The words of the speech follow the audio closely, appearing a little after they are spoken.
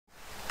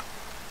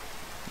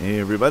Hey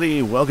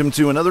everybody, welcome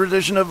to another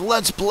edition of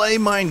Let's Play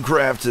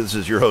Minecraft. This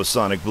is your host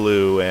Sonic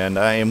Blue, and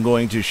I am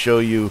going to show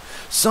you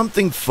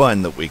something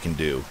fun that we can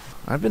do.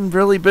 I've been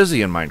really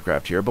busy in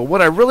Minecraft here, but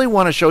what I really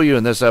want to show you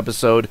in this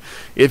episode,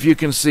 if you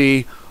can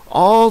see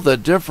all the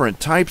different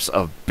types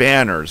of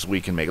banners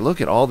we can make.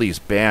 Look at all these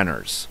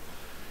banners.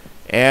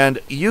 And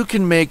you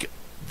can make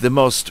the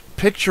most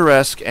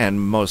picturesque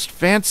and most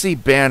fancy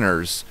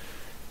banners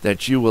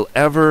that you will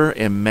ever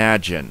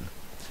imagine.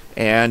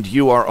 And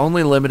you are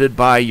only limited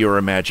by your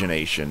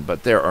imagination,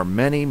 but there are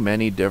many,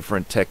 many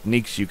different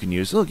techniques you can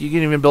use. Look, you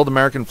can even build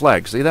American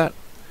flags. See that?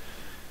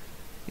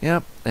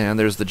 Yep, and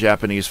there's the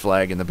Japanese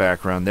flag in the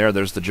background there.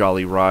 There's the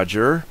Jolly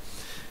Roger,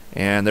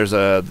 and there's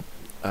a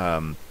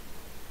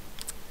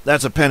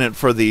that's a pennant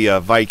for the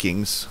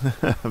Vikings,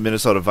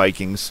 Minnesota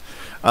Vikings.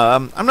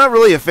 I'm not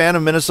really a fan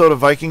of Minnesota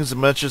Vikings as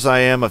much as I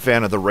am a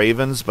fan of the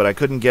Ravens, but I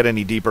couldn't get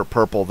any deeper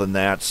purple than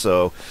that,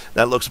 so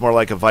that looks more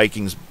like a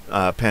Vikings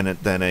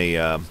pennant than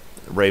a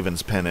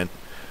Ravens pennant.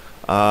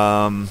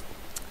 I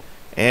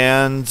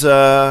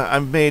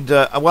made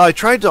well, I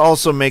tried to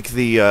also make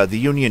the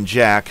Union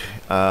Jack.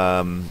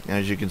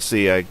 As you can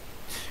see, I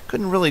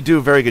couldn't really do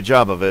a very good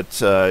job of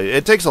it.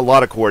 It takes a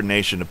lot of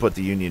coordination to put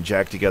the Union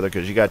Jack together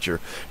because you got your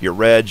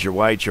reds, your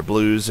whites, your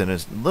blues, and a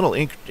little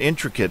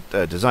intricate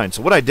design.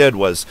 So what I did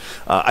was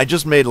I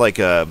just made like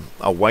a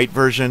white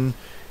version,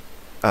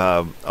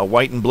 a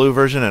white and blue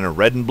version, and a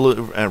red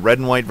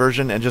and white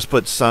version, and just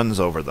put suns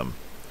over them.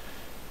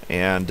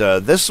 And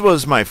this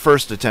was my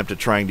first attempt at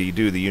trying to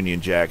do the Union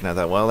Jack, and I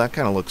thought, well, that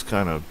kind of looks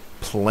kind of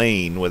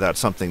plain without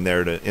something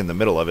there in the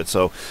middle of it.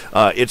 So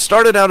it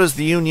started out as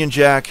the Union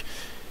Jack,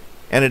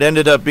 and it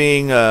ended up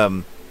being,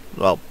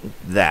 well,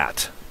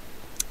 that.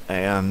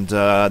 And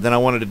then I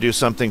wanted to do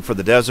something for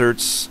the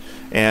deserts,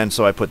 and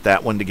so I put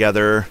that one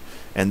together.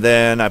 And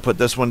then I put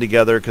this one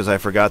together because I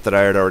forgot that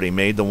I had already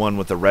made the one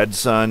with the red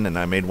sun, and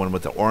I made one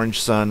with the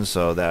orange sun,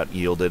 so that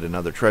yielded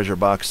another treasure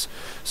box.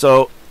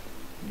 So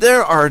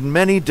there are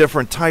many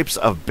different types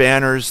of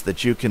banners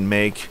that you can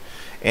make,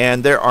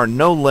 and there are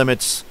no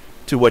limits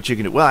to what you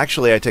can do. Well,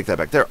 actually, I take that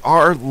back. There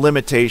are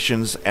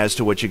limitations as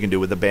to what you can do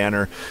with a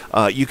banner.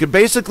 You can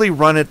basically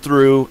run it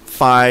through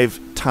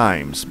 5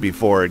 times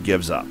before it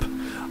gives up.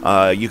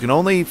 You can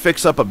only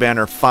fix up a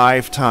banner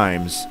 5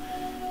 times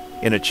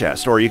in a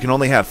chest, or you can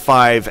only have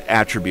 5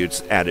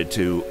 attributes added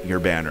to your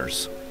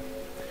banners.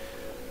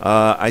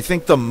 I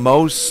think the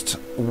most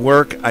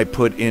work I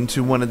put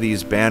into one of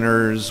these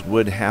banners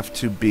would have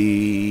to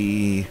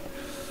be...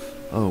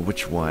 oh,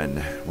 which one?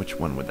 Which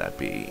one would that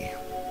be?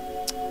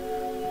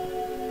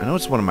 I know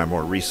it's one of my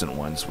more recent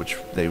ones, which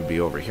they would be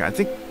over here. I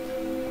think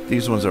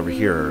these ones over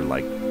here are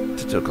like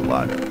took a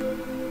lot.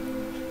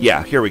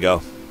 Yeah, here we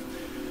go.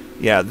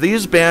 Yeah,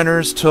 these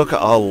banners took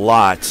a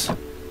lot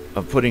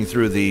of putting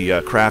through the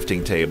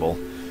crafting table.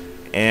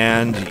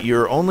 And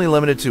you're only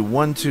limited to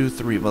 1, 2,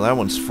 3. Well, that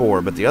one's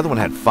 4, but the other one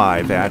had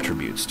 5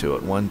 attributes to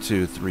it. 1,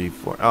 2, 3,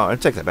 4. Oh, I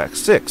take that back.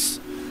 6.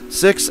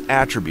 6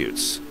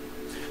 attributes.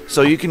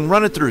 So you can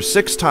run it through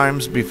 6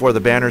 times before the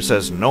banner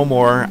says, no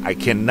more, I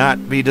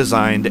cannot be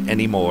designed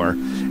anymore.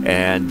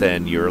 And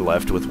then you're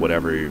left with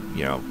whatever,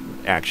 you know,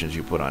 actions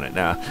you put on it.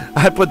 Now,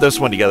 I put this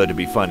one together to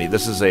be funny.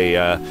 This is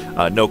a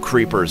no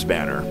creepers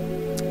banner.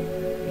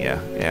 Yeah,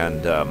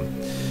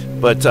 and...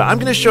 But I'm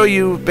going to show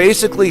you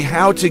basically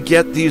how to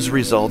get these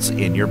results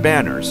in your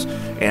banners.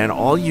 And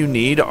all you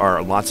need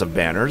are lots of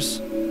banners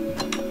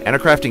and a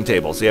crafting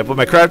table. See, I put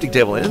my crafting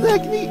table in. Isn't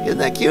that neat? Isn't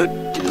that cute?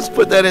 You just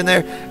put that in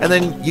there, and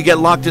then you get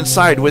locked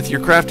inside with your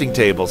crafting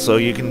table, so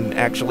you can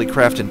actually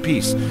craft in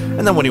peace.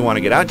 And then when you want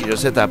to get out, you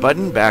just hit that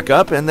button, back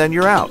up, and then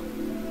you're out.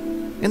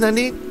 Isn't that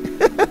neat?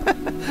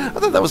 I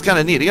thought that was kind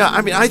of neat. Yeah,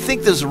 I mean, I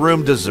think this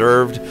room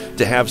deserved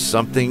to have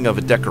something of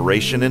a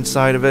decoration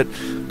inside of it,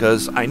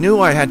 because I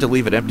knew I had to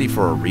leave it empty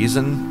for a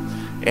reason.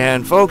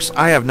 And folks,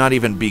 I have not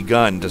even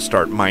begun to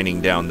start mining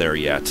down there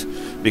yet,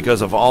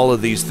 because of all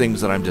of these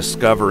things that I'm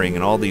discovering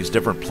and all these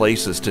different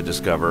places to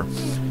discover.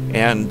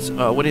 And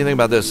what do you think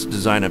about this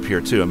design up here,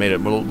 too? I made it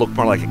look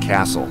more like a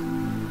castle.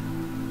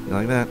 You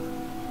like that?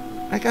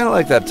 I kind of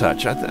like that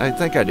touch. I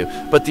think I do.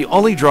 But the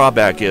only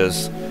drawback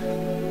is...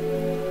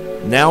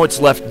 now it's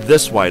left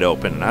this wide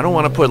open. I don't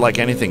want to put like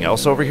anything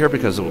else over here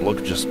because it would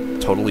look just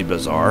totally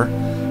bizarre.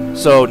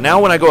 So now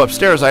when I go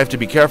upstairs, I have to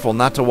be careful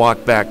not to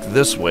walk back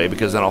this way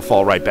because then I'll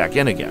fall right back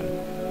in again.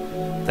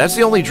 That's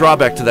the only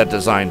drawback to that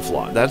design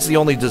flaw. That's the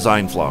only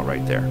design flaw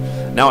right there.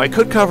 Now I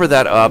could cover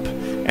that up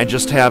and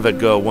just have it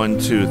go 1,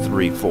 2,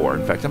 3, 4.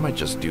 In fact, I might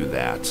just do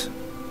that.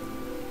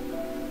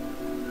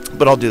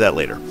 But I'll do that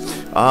later.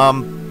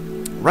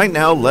 Right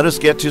now, let us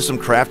get to some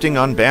crafting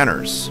on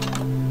banners.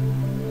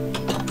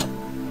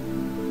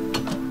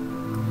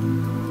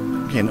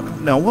 Okay,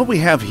 now what we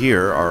have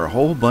here are a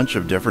whole bunch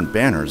of different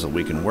banners that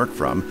we can work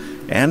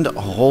from, and a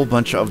whole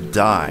bunch of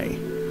dye.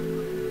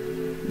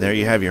 There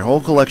you have your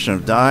whole collection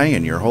of dye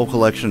and your whole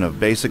collection of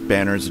basic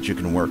banners that you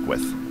can work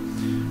with.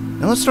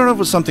 Now let's start off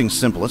with something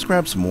simple. Let's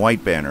grab some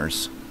white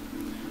banners.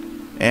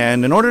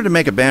 And in order to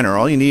make a banner,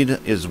 all you need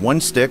is 1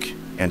 stick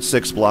and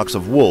 6 blocks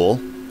of wool.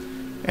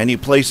 And you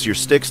place your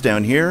sticks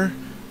down here,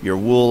 your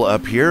wool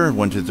up here,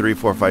 1, 2, 3,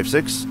 4, 5,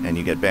 6, and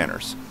you get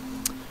banners.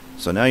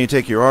 So now you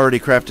take your already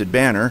crafted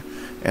banner,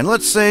 and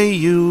let's say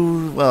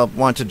you, well,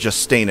 want to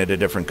just stain it a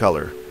different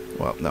color.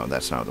 Well, no,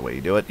 that's not the way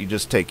you do it. You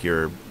just take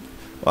your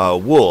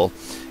wool,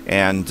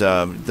 and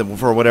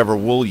for whatever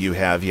wool you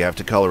have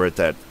to color it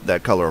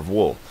that color of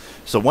wool.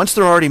 So once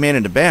they're already made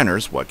into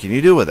banners, what can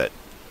you do with it?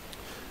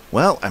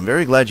 Well, I'm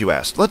very glad you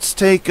asked. Let's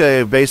take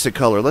a basic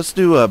color. Let's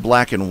do a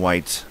black and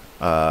white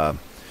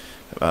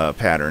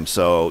pattern.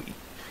 So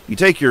you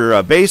take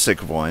your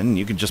basic one.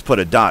 You can just put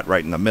a dot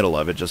right in the middle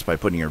of it just by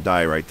putting your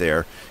die right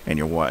there and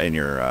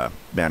your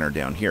banner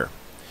down here.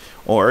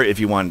 Or if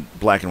you want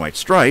black and white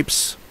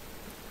stripes,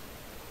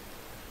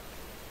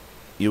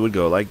 you would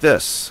go like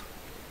this.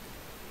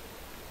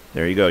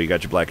 There you go. You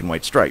got your black and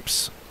white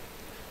stripes.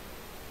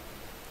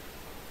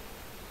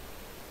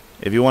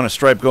 If you want a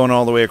stripe going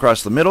all the way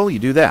across the middle, you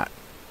do that.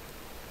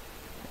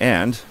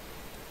 And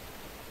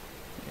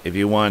if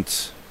you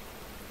want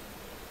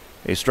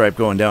a stripe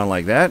going down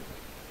like that,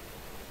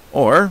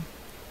 or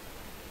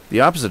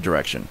the opposite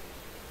direction.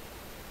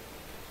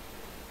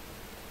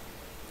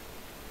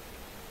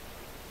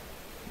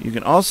 You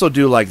can also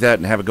do like that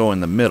and have it go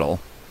in the middle.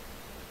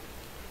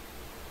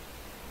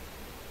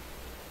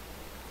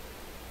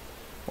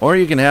 Or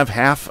you can have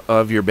half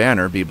of your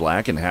banner be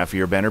black and half of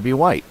your banner be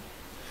white.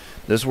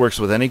 This works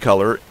with any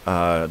color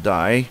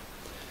die.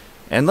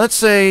 And let's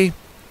say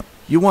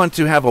you want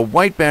to have a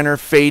white banner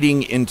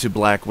fading into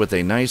black with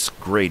a nice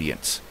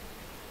gradient.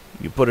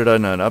 You put it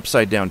on an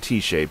upside down T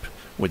shape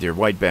with your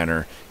white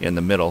banner in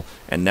the middle,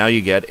 and now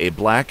you get a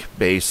black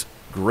base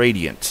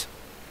gradient.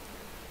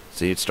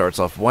 See, it starts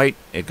off white,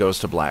 it goes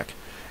to black.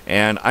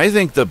 And I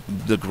think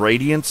the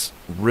gradients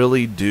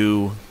really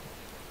do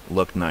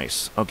look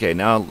nice. Okay,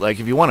 now, like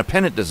if you want a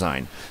pennant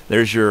design,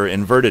 there's your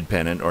inverted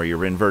pennant or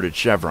your inverted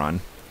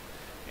chevron.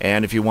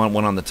 And if you want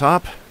one on the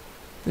top,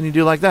 then you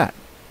do like that.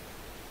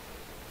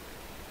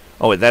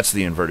 Oh, wait, that's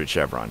the inverted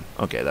chevron.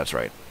 Okay, that's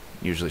right.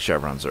 Usually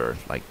chevrons are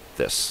like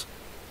this.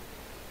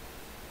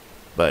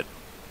 But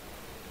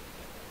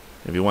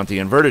if you want the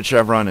inverted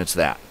chevron, it's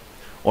that.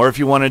 Or if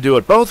you want to do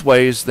it both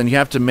ways, then you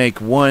have to make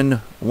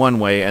one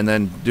way and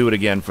then do it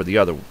again for the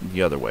other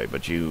way.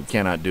 But you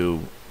cannot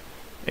do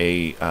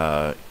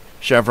a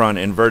chevron,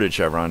 inverted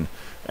chevron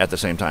at the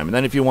same time. And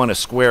then if you want a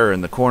square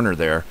in the corner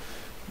there,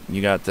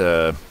 you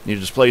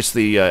just place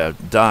the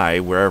die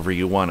wherever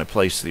you want to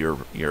place your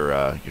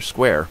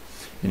square,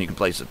 and you can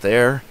place it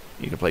there,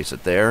 you can place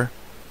it there,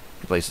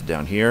 you can place it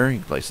down here, you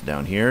can place it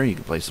down here, you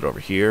can place it over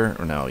here,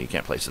 or no, you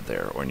can't place it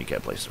there, or you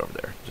can't place it over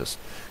there.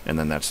 And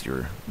then that's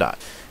your dot.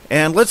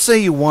 And let's say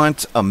you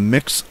want a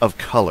mix of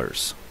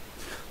colors.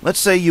 Let's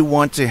say you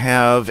want to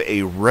have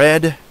a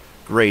red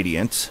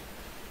gradient.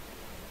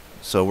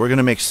 So we're going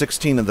to make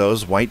 16 of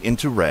those, white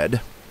into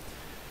red.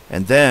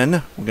 And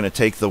then we're going to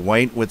take the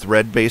white with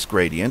red base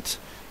gradient.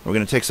 We're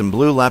going to take some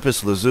blue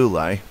lapis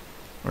lazuli,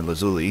 or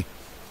lazuli.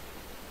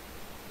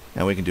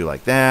 And we can do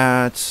like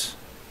that.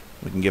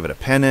 We can give it a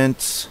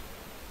pennant.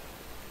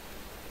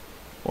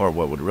 Or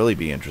what would really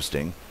be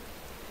interesting.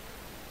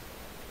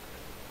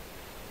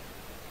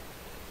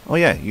 Oh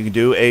yeah, you can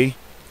do a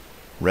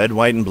red,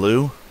 white, and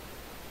blue,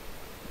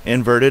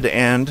 inverted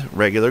and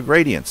regular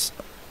gradients.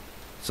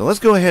 So let's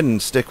go ahead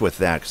and stick with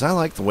that, because I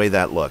like the way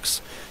that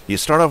looks. You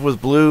start off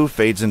with blue,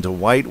 fades into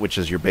white, which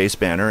is your base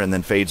banner, and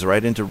then fades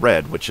right into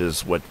red, which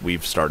is what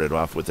we've started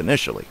off with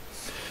initially.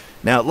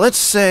 Now, let's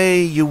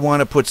say you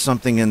want to put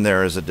something in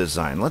there as a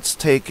design. Let's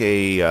take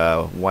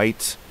a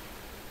white,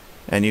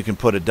 and you can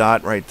put a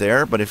dot right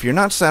there. But if you're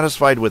not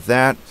satisfied with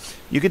that,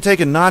 you can take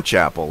a notch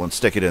apple and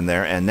stick it in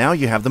there, and now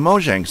you have the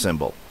Mojang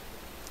symbol.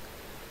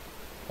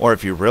 Or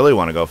if you really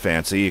want to go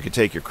fancy, you could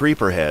take your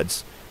creeper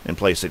heads and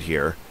place it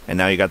here, and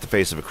now you got the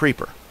face of a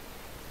creeper.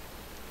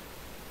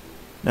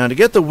 Now to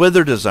get the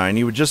wither design,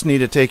 you would just need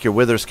to take your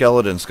wither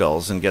skeleton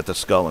skulls and get the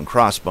skull and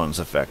crossbones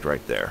effect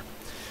right there.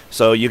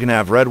 So you can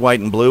have red,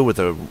 white, and blue with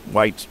a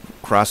white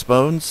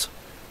crossbones,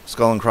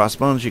 skull and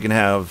crossbones. You can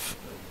have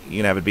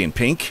it being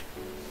pink.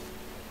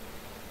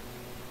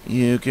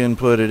 You can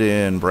put it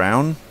in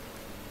brown,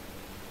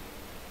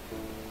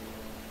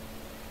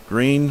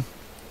 green.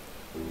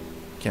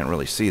 Can't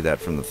really see that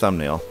from the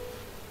thumbnail.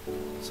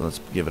 So let's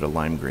give it a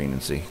lime green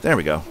and see. There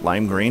we go.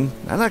 Lime green.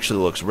 That actually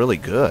looks really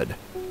good.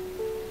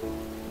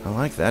 I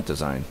like that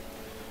design.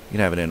 You can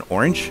have it in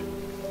orange.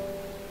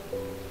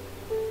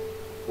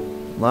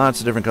 Lots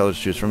of different colors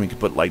to choose from. You can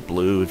put light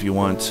blue if you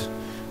want.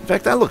 In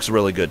fact, that looks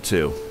really good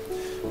too.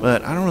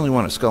 But I don't really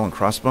want a skull and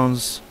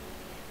crossbones.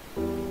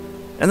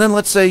 And then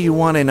let's say you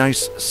want a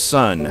nice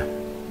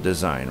sun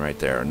design right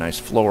there. A nice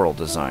floral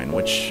design,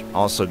 which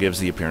also gives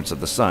the appearance of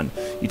the sun.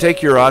 You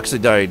take your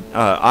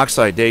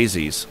Oxide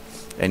daisies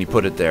and you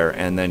put it there,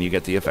 and then you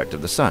get the effect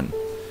of the sun.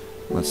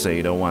 Let's say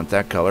you don't want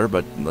that color,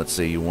 but let's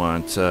say you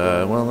want,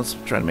 well, let's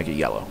try to make it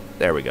yellow.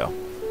 There we go.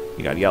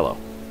 You got yellow.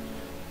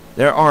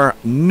 There are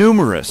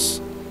numerous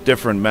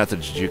different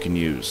methods you can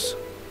use,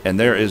 and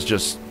there is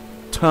just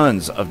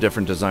tons of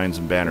different designs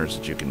and banners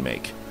that you can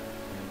make.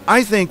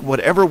 I think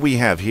whatever we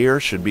have here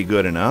should be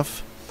good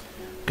enough,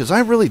 because I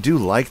really do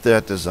like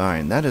that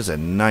design. That is a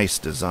nice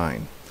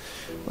design.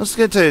 Let's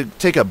get to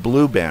take a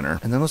blue banner,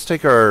 and then let's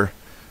take our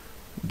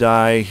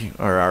dye,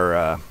 or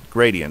our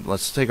gradient.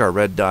 Let's take our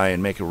red dye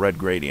and make a red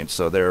gradient.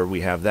 So there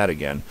we have that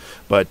again.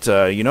 But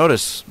you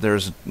notice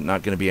there's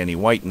not going to be any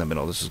white in the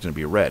middle. This is going to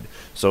be red.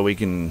 So we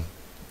can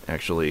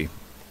actually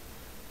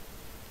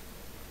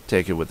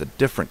take it with a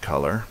different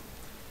color.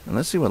 And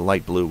let's see what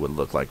light blue would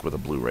look like with a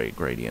blue ray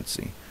gradient.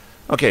 See.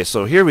 Okay,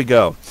 so here we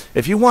go.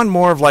 If you want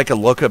more of like a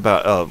look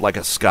about like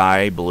a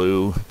sky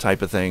blue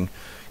type of thing,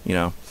 you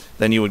know,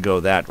 then you would go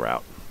that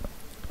route.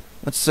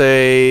 Let's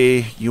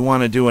say you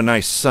want to do a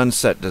nice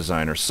sunset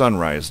design or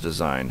sunrise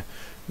design.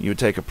 You would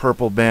take a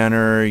purple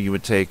banner, you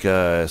would take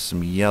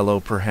some yellow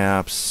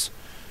perhaps.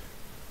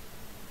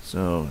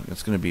 So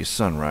it's going to be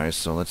sunrise,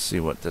 so let's see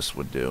what this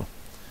would do.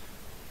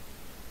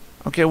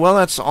 Okay, well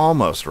that's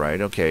almost right.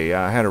 Okay,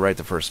 I had it right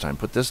the first time.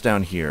 Put this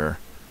down here.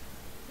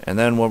 And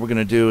then what we're going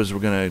to do is we're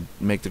going to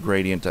make the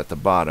gradient at the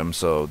bottom.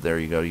 So there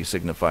you go, you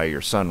signify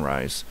your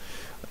sunrise.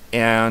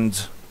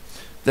 And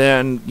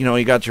then, you know,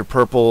 you got your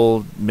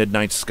purple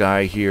midnight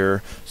sky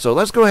here. So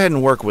let's go ahead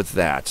and work with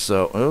that.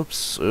 So,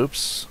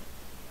 oops.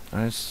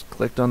 I just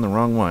clicked on the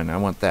wrong one. I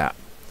want that.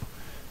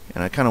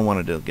 And I kind of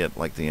wanted to get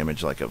like the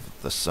image like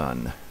of the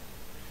sun.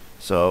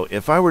 So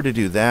if I were to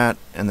do that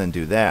and then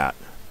do that,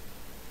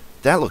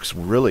 that looks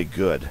really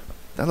good.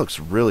 That looks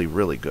really,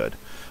 really good.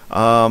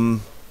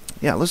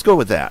 Yeah, let's go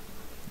with that.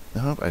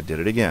 Oh, I did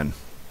it again.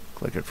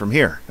 Click it from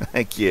here.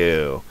 Thank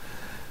you.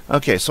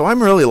 Okay, so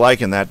I'm really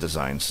liking that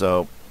design.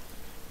 So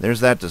there's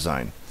that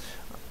design.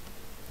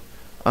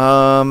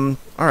 All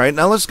right,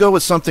 now let's go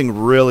with something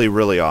really,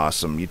 really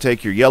awesome. You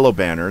take your yellow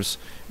banners,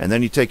 and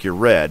then you take your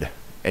red,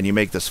 and you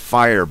make this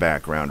fire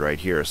background right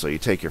here. So you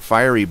take your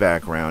fiery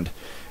background,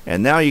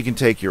 and now you can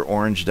take your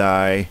orange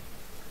dye,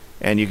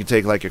 and you can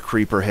take like a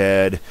creeper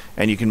head,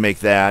 and you can make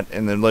that,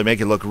 and then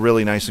make it look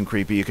really nice and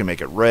creepy. You can make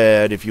it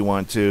red if you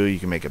want to. You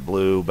can make it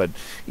blue, but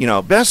you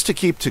know, best to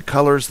keep to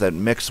colors that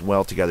mix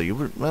well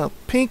together. Well,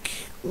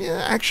 pink,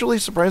 yeah, actually,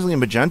 surprisingly,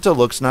 magenta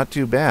looks not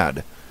too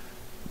bad.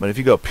 But if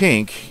you go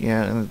pink,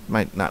 yeah, it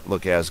might not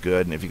look as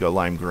good. And if you go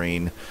lime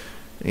green,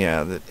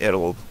 yeah,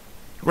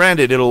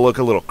 granted, it'll look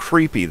a little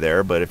creepy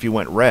there. But if you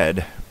went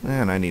red,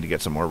 man, I need to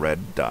get some more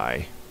red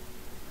dye.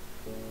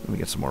 Let me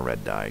get some more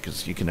red dye,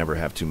 because you can never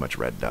have too much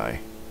red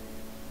dye.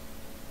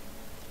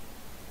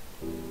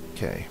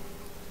 Okay.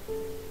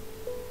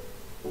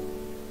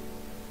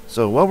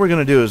 So what we're going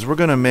to do is we're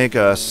going to make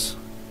us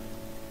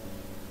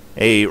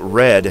a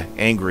red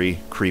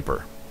angry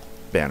creeper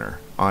banner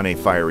on a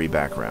fiery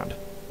background.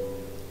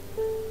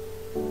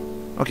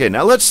 Okay,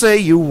 now let's say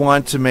you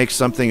want to make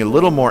something a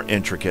little more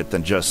intricate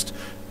than just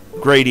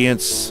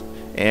gradients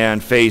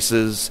and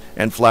faces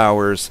and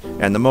flowers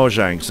and the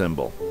Mojang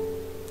symbol.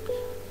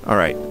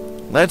 Alright,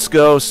 let's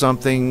go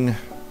something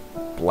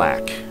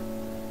black.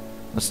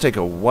 Let's take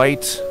a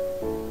white.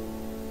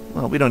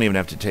 Well, we don't even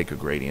have to take a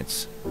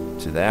gradients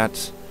to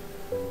that.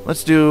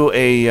 Let's do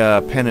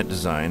a pennant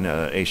design,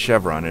 a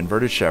chevron,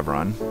 inverted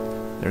chevron.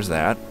 There's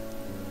that.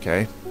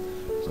 Okay,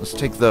 so let's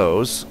take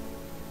those.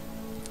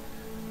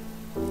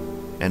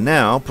 And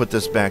now, put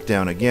this back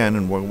down again,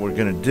 and what we're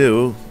going to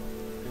do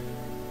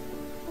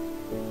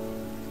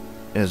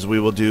is we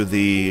will do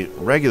the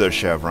regular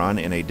chevron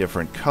in a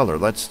different color.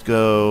 Let's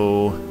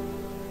go...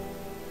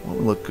 What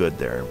will look good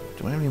there?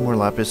 Do I have any more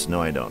lapis? No,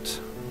 I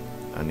don't.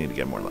 I need to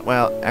get more lapis.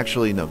 Well,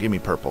 actually, no, give me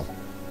purple.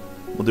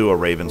 We'll do a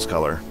raven's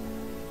color.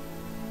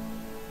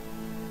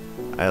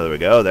 There we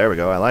go, there we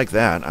go. I like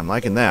that. I'm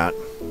liking that.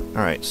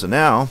 Alright, so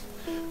now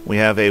we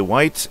have a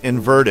white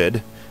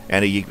inverted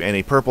and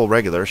a purple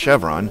regular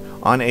chevron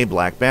on a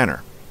black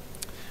banner.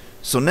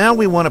 So now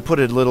we want to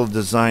put a little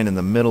design in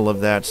the middle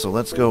of that, so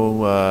let's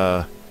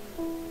go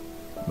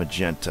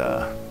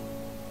magenta.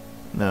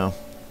 No.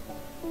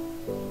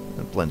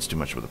 That blends too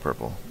much with the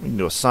purple. We can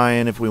do a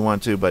cyan if we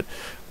want to, but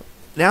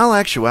in all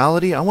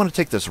actuality, I want to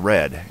take this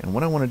red, and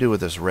what I want to do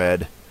with this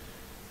red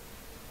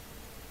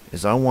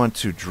is I want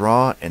to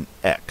draw an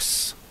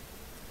X.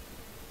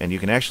 And you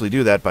can actually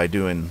do that by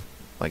doing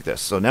like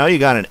this. So now you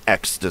got an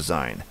X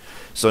design.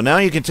 So now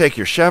you can take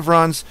your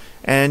chevrons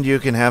and you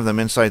can have them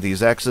inside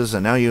these X's,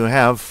 and now you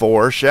have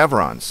 4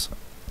 chevrons.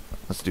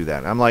 Let's do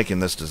that. I'm liking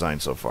this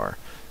design so far.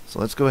 So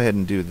let's go ahead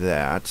and do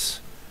that.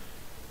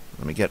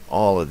 Let me get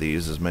all of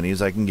these, as many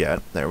as I can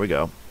get. There we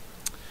go.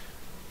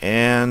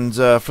 And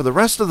for the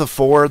rest of the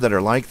 4 that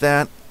are like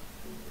that,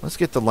 let's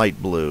get the light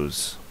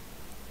blues.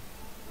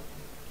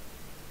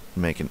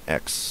 Make an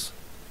X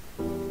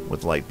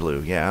with light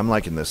blue. Yeah, I'm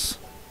liking this.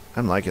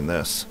 I'm liking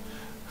this.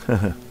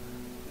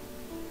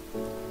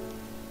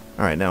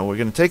 Alright, now we're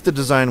going to take the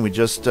design we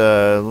just,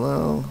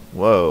 well,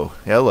 whoa,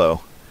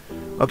 hello.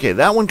 Okay,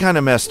 that one kind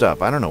of messed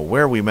up. I don't know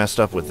where we messed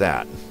up with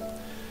that.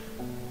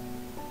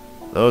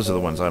 Those are the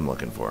ones I'm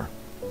looking for.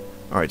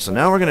 Alright, so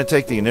now we're going to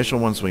take the initial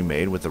ones we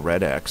made with the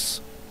red X,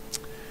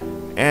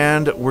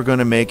 and we're going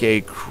to make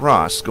a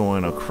cross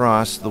going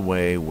across the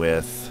way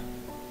with,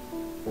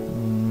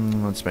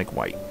 let's make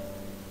white.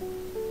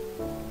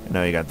 And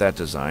now you got that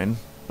design.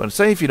 But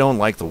say if you don't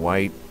like the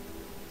white,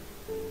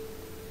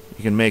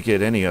 You can make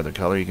it any other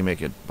color. You can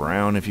make it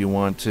brown if you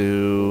want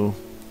to.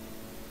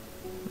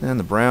 And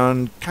the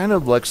brown kind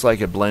of looks like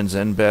it blends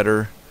in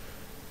better.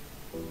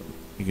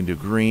 You can do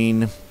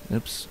green.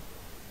 Oops.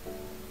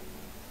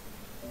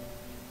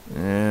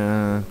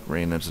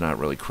 Green, that's not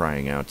really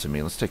crying out to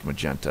me. Let's take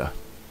magenta.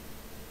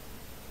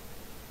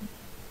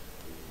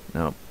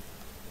 No.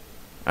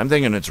 I'm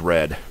thinking it's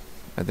red.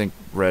 I think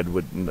red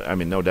would, I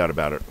mean, no doubt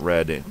about it.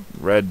 Red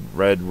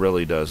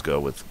really does go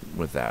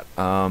with that.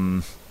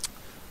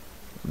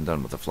 I'm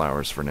done with the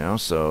flowers for now,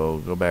 so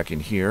go back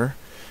in here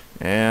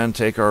and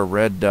take our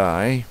red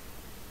dye,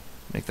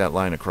 make that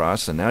line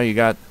across, and now you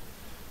got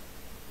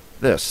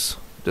this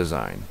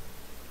design.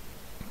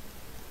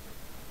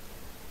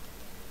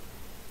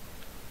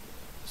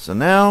 So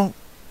now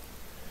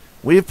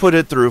we've put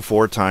it through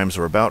 4 times.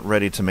 We're about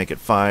ready to make it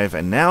 5,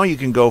 and now you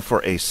can go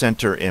for a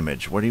center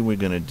image. What are we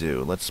going to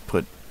do? Let's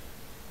put,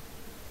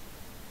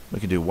 we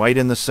can do white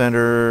in the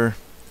center.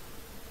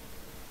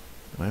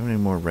 Do I have any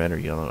more red or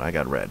yellow? I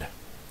got red.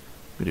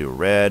 We do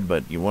red,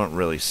 but you won't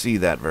really see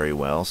that very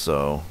well,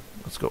 so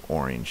let's go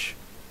orange.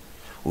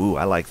 Ooh,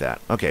 I like that.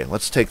 Okay,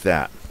 let's take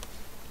that.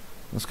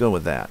 Let's go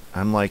with that.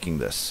 I'm liking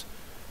this.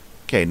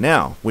 Okay,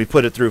 now we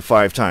put it through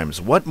 5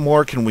 times. What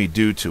more can we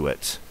do to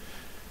it?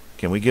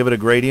 Can we give it a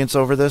gradients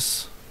over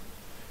this?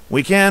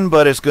 We can,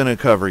 but it's going to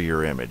cover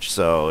your image.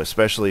 So,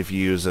 especially if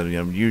you use an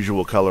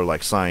unusual color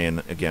like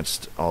cyan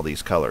against all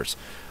these colors.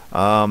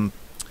 But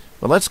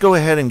let's go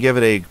ahead and give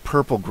it a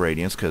purple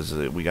gradients because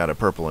we got a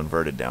purple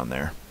inverted down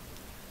there.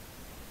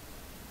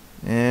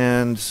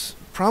 And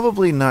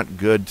probably not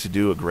good to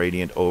do a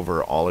gradient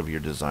over all of your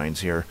designs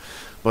here.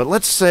 But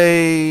let's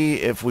say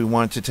if we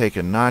want to take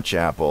a notch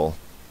apple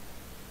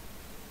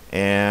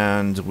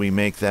and we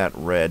make that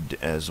red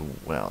as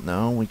well.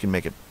 No, we can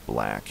make it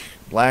black.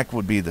 Black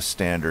would be the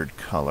standard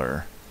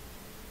color,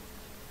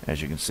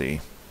 as you can see.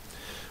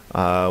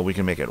 We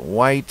can make it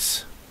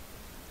white.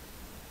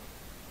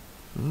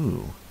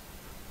 Ooh,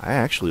 I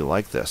actually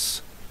like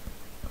this.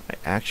 I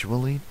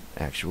actually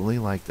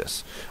like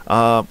this.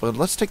 But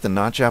let's take the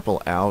notch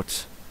apple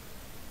out.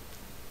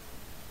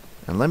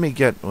 And let me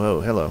get... Whoa,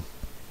 hello.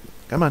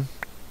 Come on.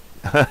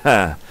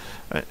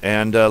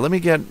 And let me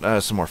get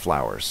some more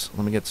flowers.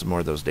 Let me get some more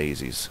of those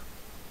daisies.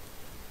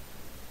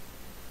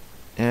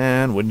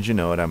 And wouldn't you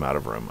know it, I'm out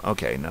of room.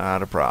 Okay,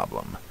 not a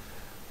problem.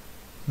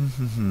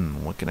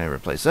 What can I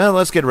replace?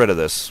 Let's get rid of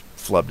this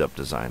flubbed up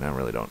design. I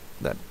really don't...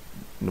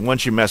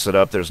 Once you mess it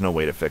up, there's no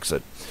way to fix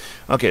it.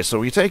 Okay, so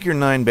we take your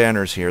 9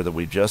 banners here that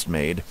we just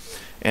made.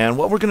 And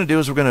what we're going to do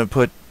is we're going to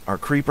put our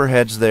creeper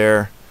heads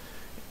there.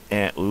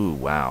 And, ooh,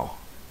 wow.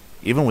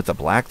 Even with the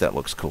black, that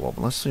looks cool.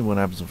 But let's see what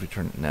happens if we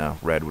turn... No,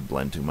 red would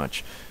blend too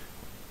much.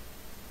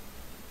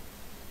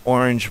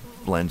 Orange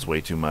blends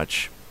way too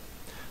much.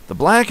 The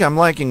black, I'm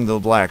liking the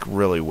black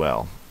really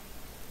well.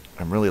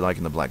 I'm really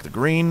liking the black. The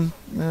green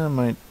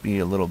might be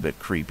a little bit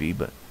creepy,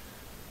 but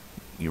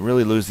you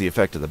really lose the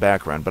effect of the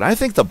background. But I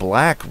think the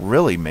black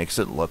really makes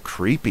it look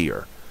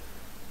creepier.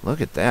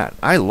 Look at that.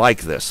 I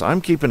like this.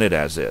 I'm keeping it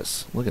as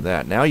is. Look at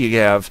that. Now you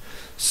have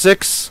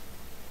 6...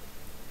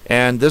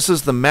 And this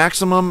is the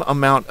maximum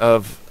amount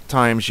of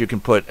times you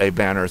can put a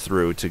banner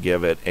through to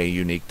give it a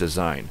unique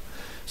design.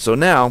 So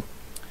now,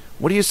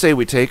 what do you say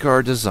we take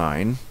our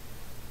design,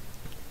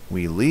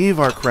 we leave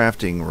our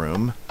crafting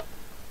room,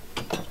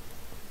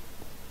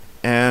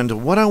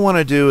 and what I want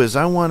to do is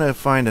I want to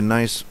find a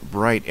nice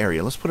bright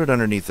area. Let's put it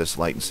underneath this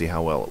light and see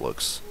how well it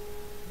looks.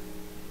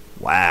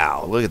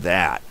 Wow, look at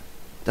that.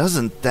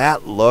 Doesn't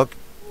that look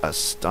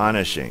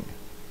astonishing?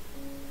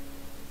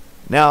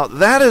 Now,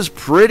 that is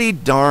pretty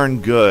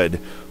darn good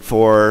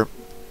for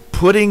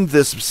putting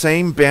this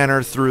same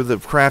banner through the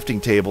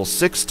crafting table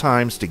 6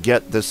 times to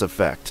get this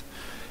effect.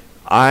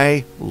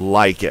 I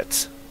like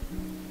it.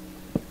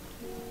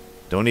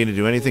 Don't need to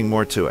do anything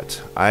more to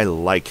it. I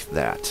like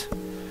that.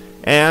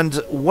 And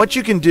what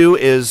you can do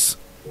is,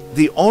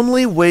 the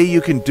only way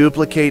you can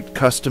duplicate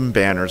custom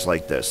banners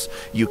like this,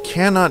 you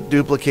cannot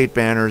duplicate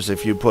banners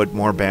if you put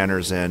more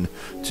banners in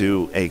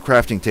to a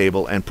crafting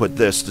table and put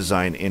this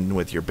design in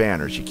with your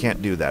banners. You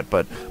can't do that.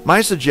 But my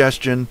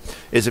suggestion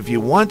is if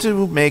you want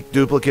to make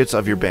duplicates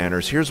of your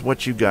banners, here's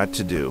what you got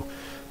to do.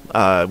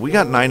 We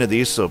got 9 of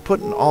these, so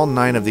put all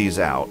 9 of these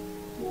out,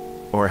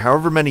 or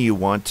however many you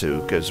want to,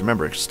 because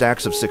remember,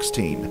 stacks of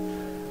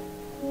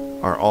 16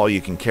 are all you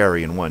can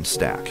carry in one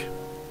stack.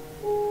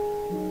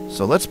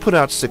 So let's put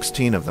out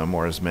 16 of them,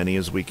 or as many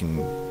as we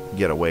can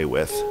get away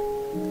with.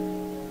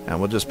 And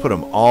we'll just put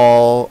them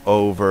all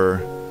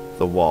over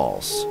the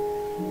walls.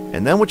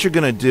 And then what you're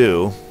going to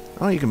do...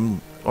 Oh, you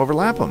can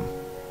overlap them.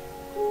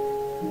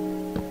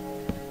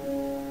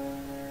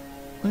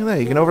 Look at that,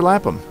 you can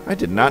overlap them. I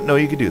did not know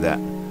you could do that.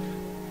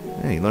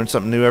 Hey, you learn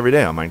something new every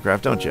day on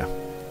Minecraft, don't you?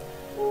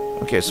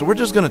 Okay, so we're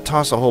just going to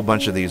toss a whole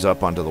bunch of these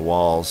up onto the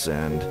walls,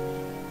 and...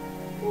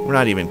 We're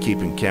not even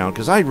keeping count,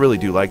 because I really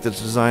do like this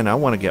design. I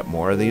want to get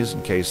more of these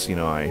in case, you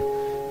know, I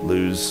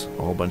lose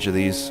a whole bunch of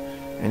these.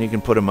 And you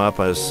can put them up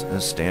as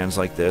stands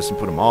like this and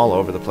put them all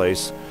over the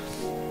place.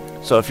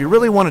 So if you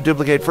really want to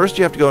duplicate, first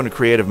you have to go into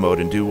creative mode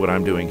and do what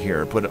I'm doing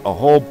here. Put a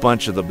whole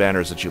bunch of the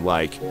banners that you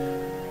like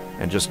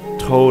and just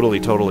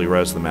totally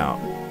res them out.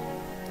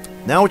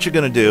 Now what you're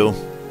going to do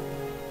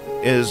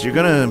is you're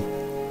going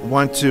to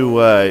want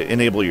to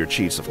enable your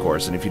cheats, of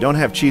course. And if you don't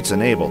have cheats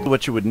enabled,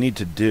 what you would need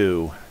to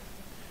do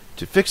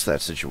to fix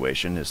that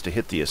situation is to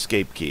hit the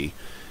escape key.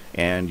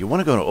 And you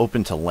want to go to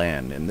open to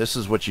LAN, and this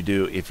is what you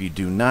do if you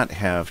do not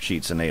have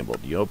cheats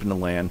enabled. You open to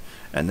LAN,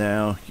 and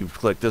now you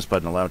click this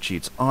button, allow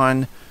cheats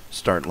on,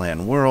 start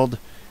LAN world,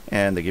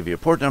 and they give you a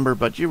port number,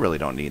 but you really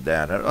don't need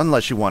that,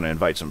 unless you want to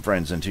invite some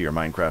friends into your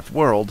Minecraft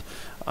world.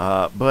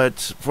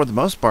 But for the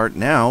most part,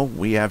 now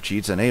we have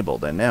cheats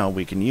enabled, and now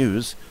we can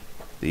use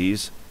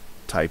these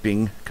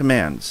typing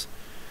commands.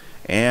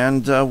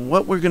 And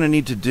what we're going to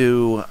need to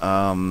do,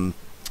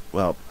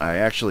 well, I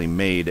actually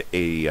made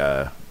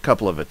a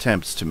couple of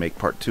attempts to make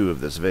part 2 of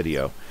this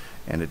video,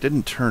 and it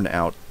didn't turn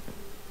out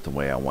the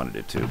way I wanted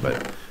it to,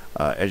 but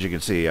as you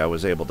can see, I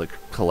was able to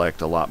collect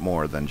a lot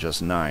more than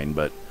just 9.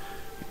 But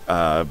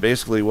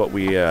basically what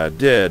we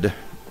did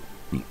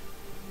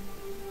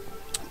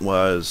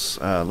was,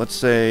 let's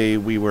say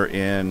we were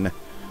in,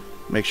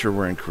 make sure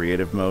we're in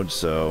creative mode,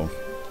 so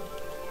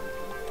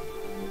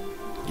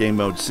game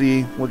mode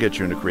C will get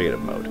you into creative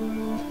mode.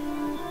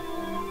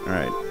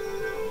 Alright,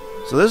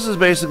 so this is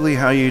basically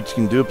how you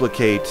can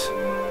duplicate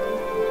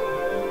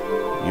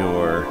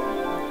your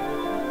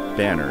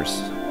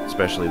banners,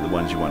 especially the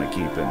ones you want to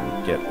keep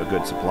and get a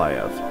good supply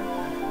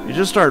of. You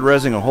just start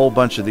rezzing a whole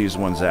bunch of these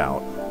ones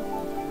out.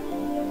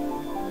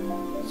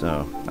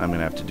 So I'm going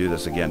to have to do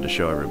this again to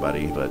show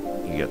everybody, but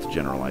you get the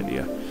general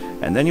idea.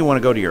 And then you want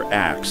to go to your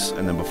axe,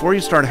 and then before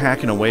you start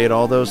hacking away at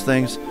all those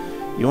things,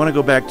 you want to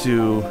go back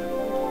to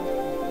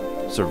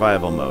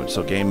survival mode.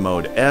 So game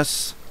mode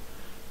S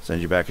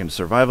sends you back into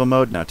survival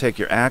mode. Now take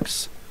your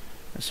axe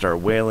and start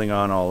wailing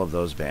on all of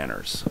those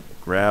banners.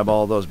 Grab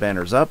all those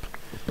banners up,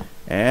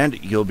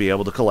 and you'll be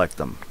able to collect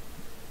them.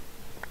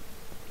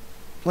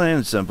 Plain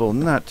and simple,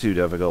 not too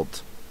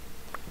difficult.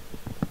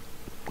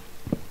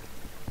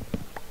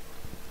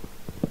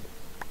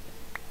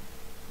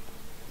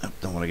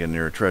 Don't want to get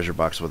near a treasure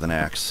box with an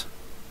axe.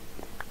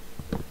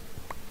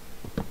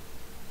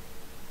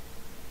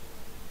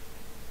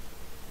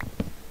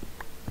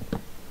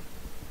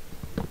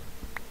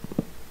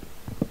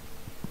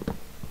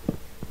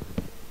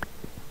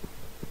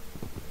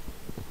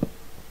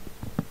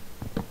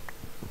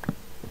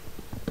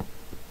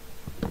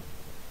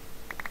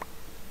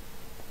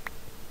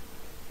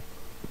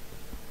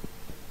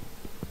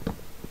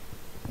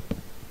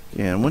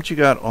 And once you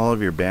got all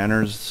of your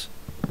banners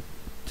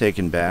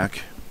taken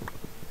back,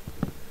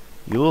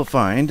 you will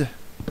find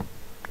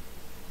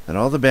that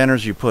all the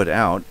banners you put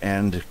out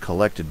and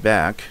collected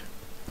back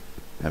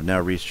have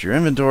now reached your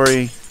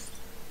inventory.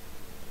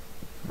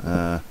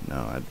 No,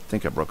 I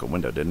think I broke a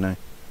window, didn't I?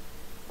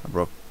 I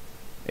broke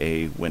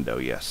a window,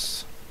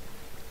 yes.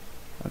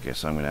 Okay,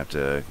 so I'm going to have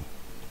to,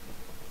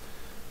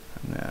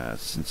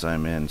 since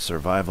I'm in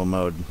survival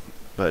mode,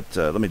 but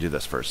let me do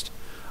this first.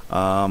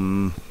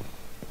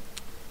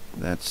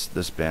 That's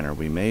this banner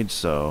we made,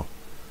 so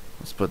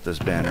let's put this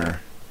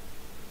banner.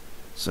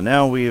 So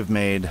now we have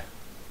made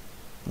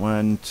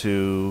 1,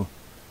 2,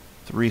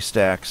 3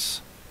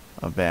 stacks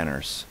of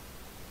banners.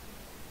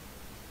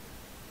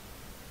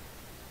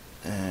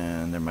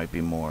 And there might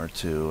be more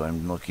too.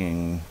 I'm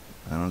looking,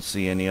 I don't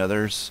see any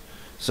others.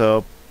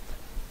 So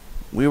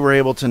we were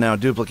able to now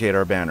duplicate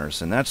our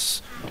banners, and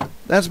that's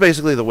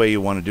basically the way you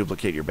want to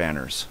duplicate your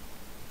banners.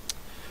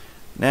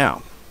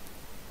 Now,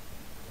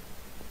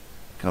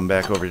 come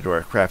back over to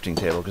our crafting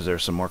table because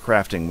there's some more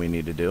crafting we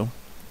need to do.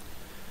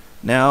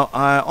 Now,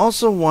 I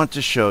also want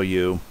to show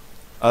you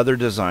other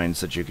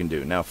designs that you can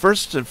do. Now,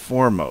 first and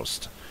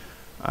foremost,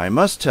 I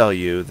must tell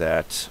you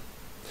that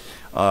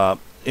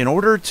in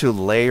order to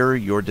layer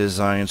your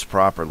designs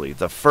properly,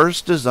 the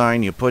first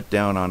design you put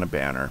down on a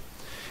banner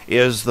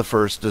is the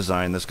first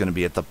design that's going to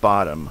be at the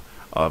bottom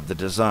of the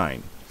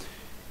design.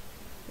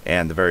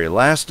 And the very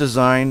last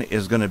design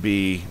is going to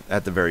be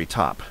at the very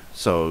top.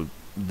 So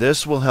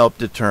this will help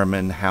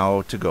determine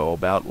how to go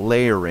about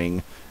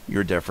layering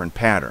your different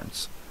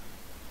patterns.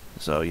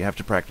 So you have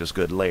to practice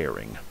good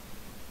layering.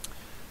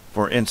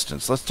 For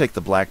instance, let's take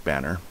the black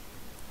banner.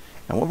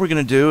 And what we're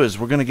going to do is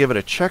we're going to give it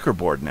a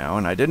checkerboard now,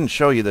 and I didn't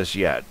show you this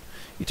yet.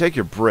 You take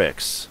your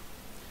bricks,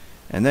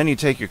 and then you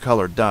take your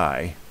colored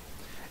dye,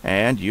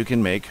 and you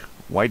can make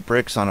white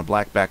bricks on a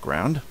black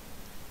background,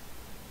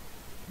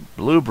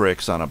 blue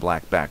bricks on a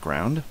black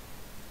background,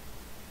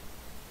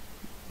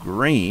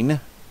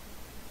 green,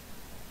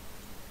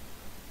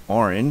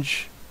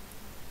 orange,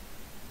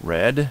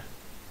 red.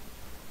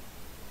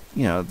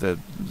 You know,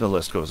 the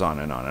list goes on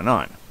and on and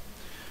on.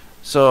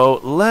 So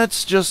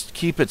let's just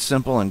keep it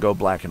simple and go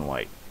black and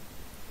white.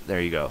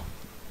 There you go.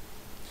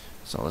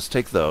 So let's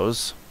take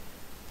those.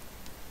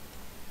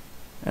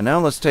 And now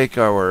let's take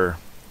our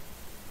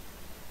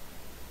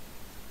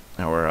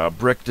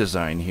brick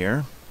design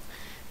here.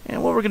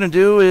 And what we're going to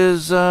do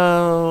is,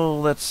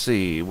 let's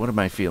see, what am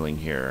I feeling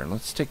here?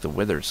 Let's take the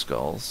withered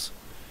skulls.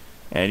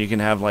 And you can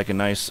have like a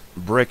nice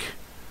brick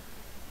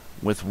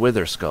with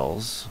wither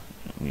skulls.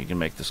 You can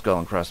make the skull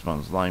and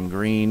crossbones lime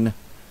green. You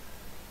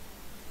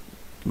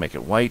can make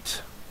it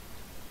white.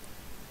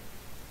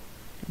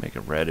 You can make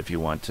it red if you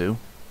want to.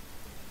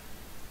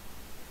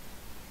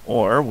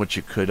 Or what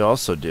you could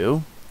also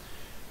do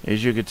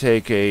is you could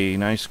take a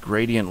nice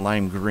gradient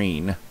lime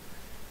green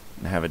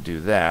and have it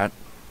do that.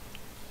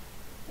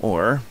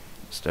 Or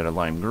instead of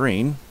lime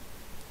green,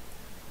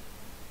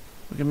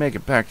 we can make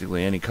it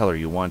practically any color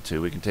you want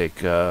to. We can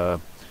take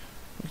red,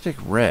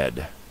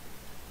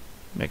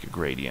 make a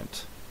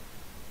gradient.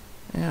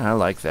 Yeah, I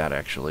like that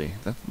actually.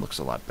 That looks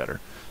a lot better.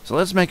 So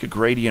let's make a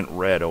gradient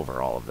red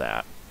over all of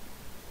that.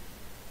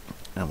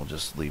 And we'll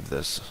just leave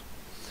this.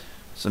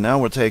 So now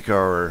we'll take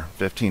our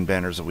 15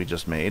 banners that we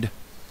just made.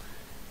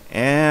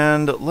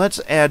 And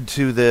let's add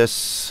to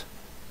this.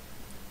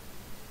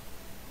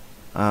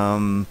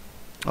 Oh,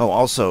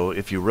 also,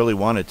 if you really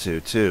wanted to,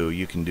 too,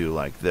 you can do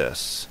like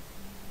this.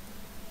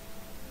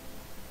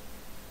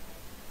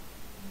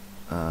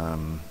 I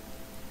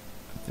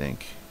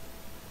think.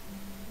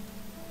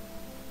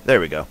 There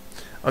we go.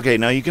 Okay,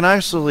 now you can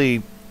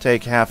actually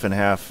take half and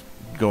half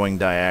going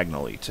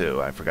diagonally,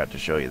 too. I forgot to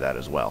show you that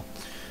as well.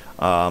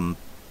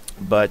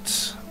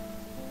 But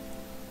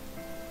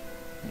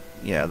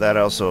yeah, that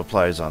also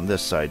applies on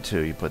this side,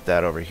 too. You put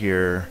that over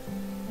here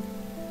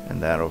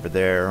and that over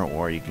there,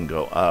 or you can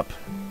go up,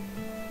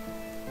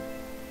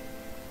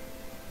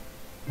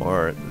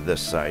 or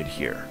this side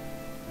here.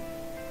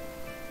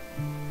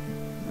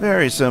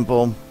 Very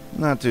simple,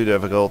 not too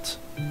difficult,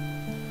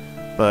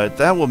 but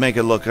that will make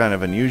it look kind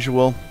of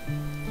unusual.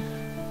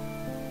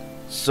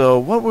 So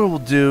what we'll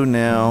do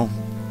now,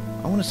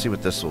 I want to see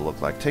what this will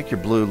look like. Take your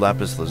blue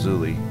lapis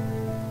lazuli.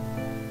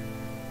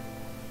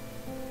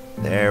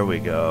 There we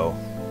go.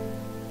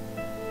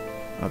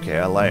 Okay,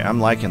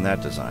 I'm liking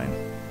that design.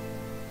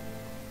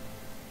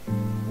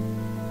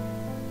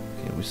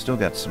 Okay, we still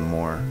got some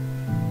more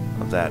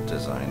of that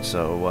design.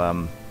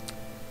 So,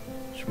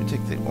 should we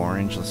take the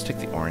orange? Let's take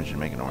the orange and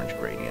make an orange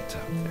gradient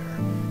up there.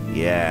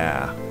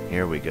 Yeah,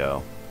 here we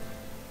go.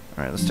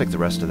 Alright, let's take the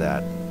rest of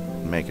that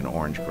and make an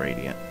orange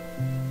gradient.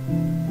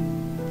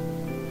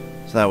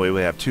 So that way we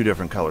have two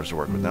different colors to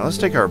work with. Now let's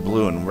take our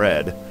blue and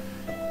red.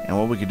 And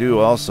what we could do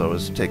also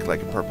is take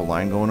like a purple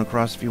line going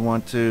across if you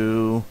want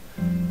to.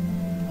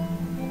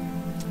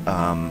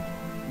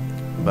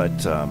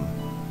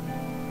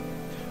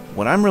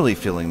 What I'm really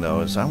feeling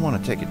though is I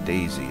want to take a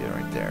daisy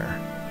right there,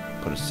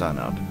 put a sun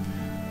up,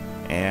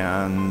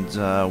 and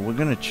we're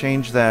going to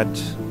change that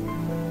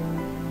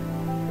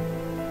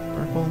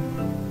purple,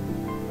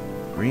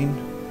 green.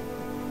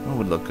 What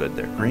would look good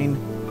there? Green,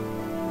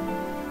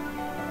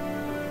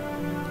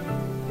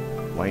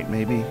 white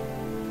maybe.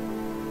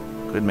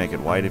 Could make it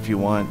white if you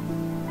want,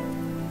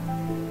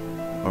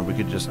 or we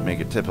could just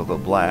make it typical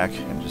black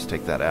and just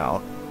take that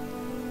out.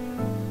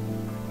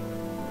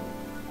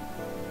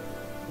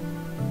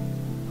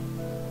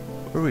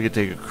 Or we could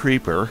take a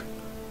creeper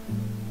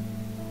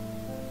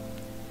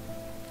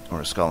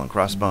or a skull and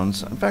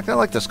crossbones. In fact, I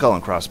like the skull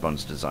and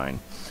crossbones design.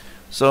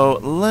 So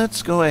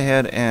let's go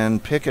ahead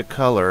and pick a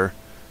color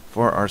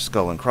for our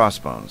skull and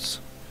crossbones.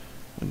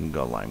 We can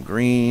go lime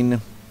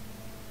green.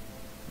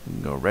 We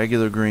can go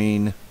regular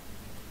green.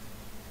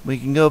 We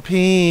can go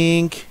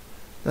pink.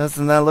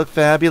 Doesn't that look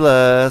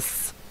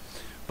fabulous?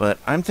 But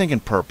I'm thinking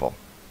purple.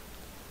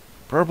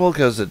 Purple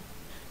because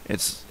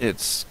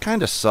it's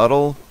kind of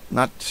subtle.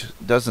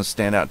 Doesn't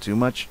stand out too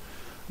much.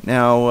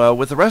 Now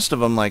with the rest of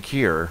them, like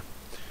here,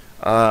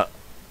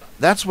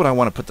 that's what I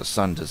want to put the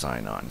sun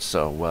design on.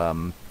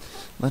 So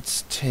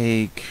let's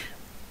take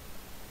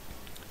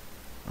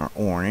our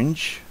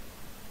orange,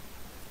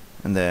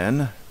 and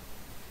then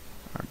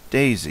our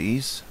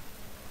daisies,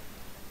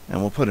 and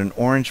we'll put an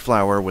orange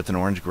flower with an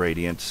orange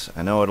gradient.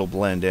 I know it'll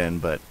blend in,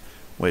 but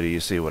wait till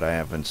you see what I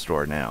have in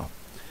store now.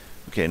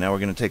 Okay, now we're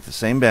going to take the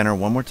same banner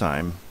one more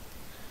time.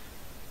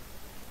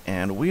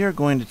 And we are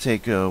going to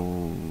take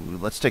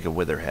let's take a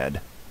wither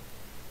head.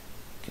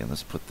 Okay,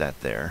 let's put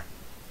that there.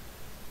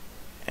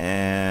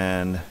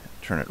 And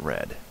turn it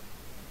red.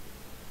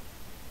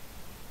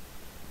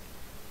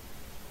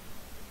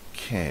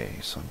 Okay,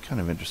 so I'm kind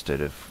of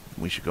interested if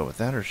we should go with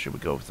that or should we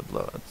go with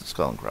the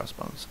skull and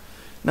crossbones.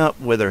 No,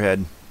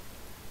 witherhead.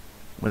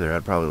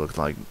 Witherhead probably looks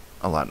like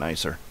a lot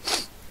nicer.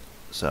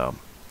 So,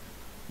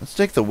 let's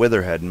take the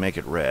witherhead and make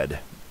it red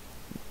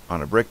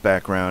on a brick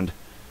background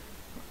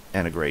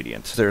and a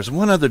gradient. There's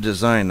one other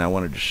design I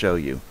wanted to show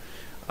you.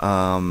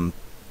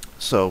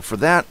 So for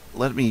that,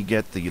 let me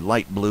get the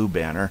light blue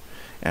banner,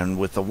 and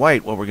with the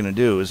white, what we're going to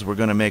do is we're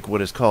going to make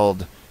what is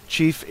called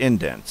chief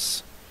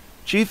indents.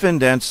 Chief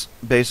indents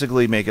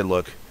basically make it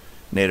look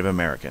Native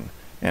American,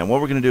 and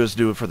what we're going to do is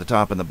do it for the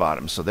top and the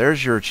bottom. So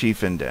there's your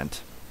chief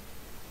indent,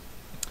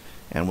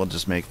 and we'll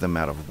just make them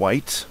out of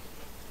white,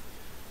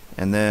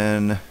 and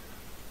then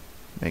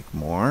make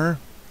more,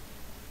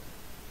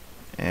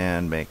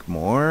 and make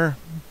more,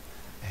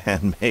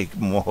 and make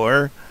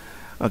more.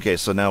 Okay,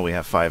 so now we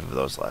have 5 of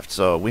those left.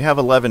 So we have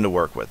 11 to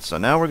work with. So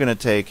now we're going to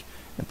take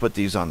and put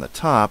these on the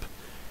top,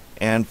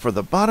 And for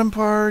the bottom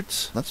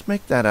part, let's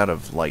make that out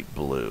of light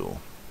blue.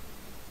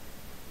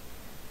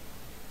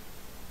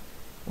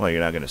 Well, you're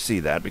not going to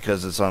see that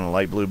because it's on a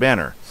light blue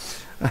banner.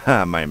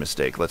 My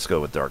mistake. Let's go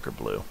with darker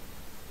blue.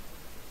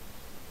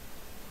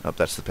 Oh,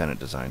 that's the pennant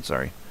design,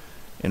 sorry.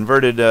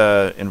 Inverted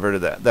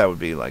that would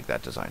be like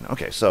that design.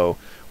 Okay, so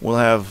we'll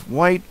have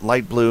white,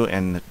 light blue,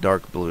 and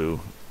dark blue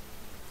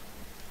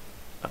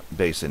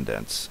base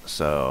indents.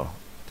 So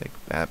take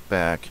that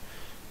back,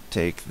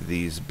 take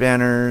these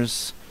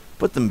banners,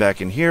 put them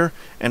back in here,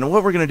 and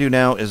what we're going to do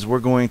now is we're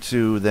going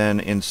to then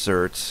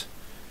insert,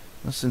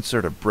 let's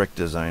insert a brick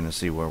design and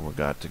see where we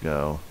got to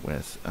go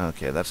with.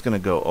 Okay, that's going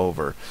to go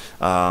over.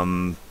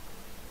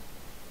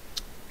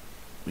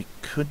 We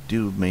could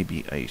do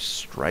maybe a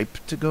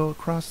stripe to go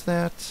across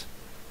that.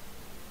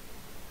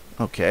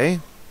 Okay,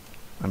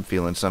 I'm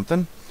feeling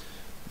something.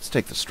 Let's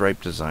take the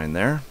stripe design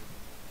there.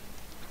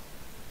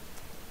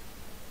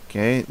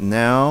 Okay,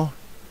 now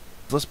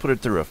let's put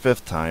it through a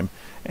 5th time.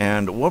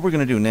 And what we're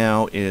going to do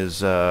now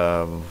is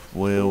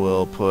we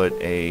will put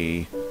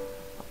a...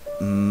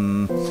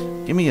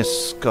 give me a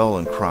skull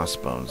and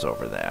crossbones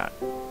over that.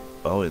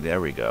 Oh, there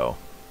we go.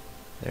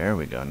 There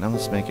we go. Now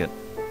let's make it...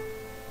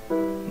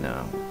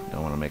 No,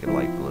 don't want to make it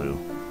light blue.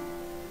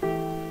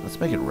 Let's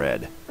make it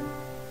red.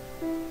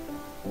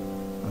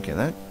 Okay,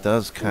 that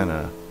does kind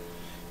of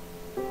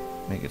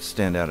make it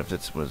stand out if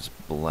it was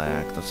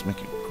black. Let's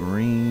make it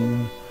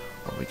green,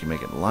 or we can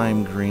make it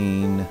lime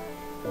green.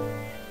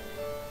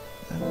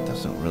 That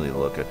doesn't really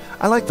look good.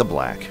 I like the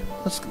black.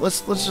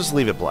 Let's just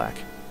leave it black.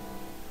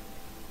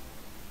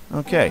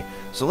 Okay,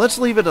 so let's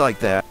leave it like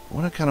that.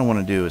 What I kind of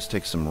want to do is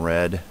take some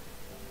red,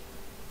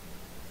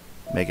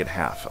 make it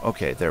half.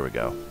 Okay, there we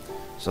go.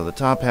 So the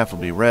top half will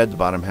be red, the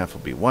bottom half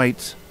will be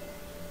white.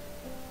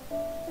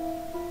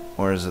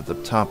 Or is it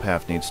the top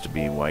half needs to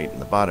be white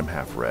and the bottom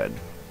half red?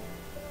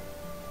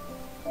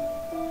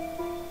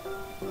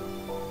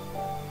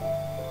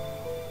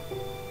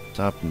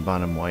 Top and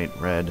bottom white,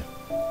 red.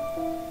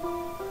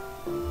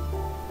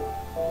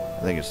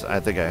 I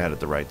think I had it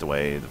the right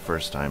way the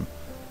first time.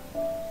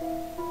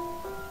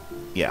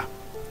 Yeah,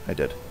 I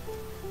did.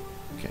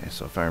 Okay,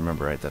 so if I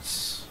remember right,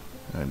 that's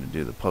I had to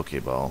do the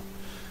Pokeball.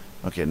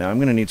 Okay, now I'm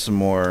going to need some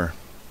more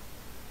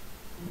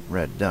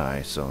red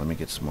dye, so let me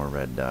get some more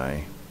red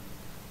dye.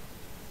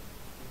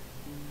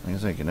 Like I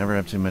say, you can never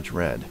have too much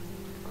red.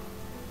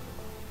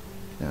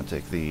 Now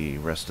take the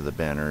rest of the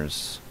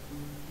banners.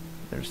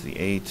 There's the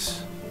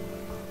 8.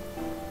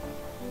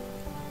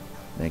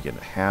 Make it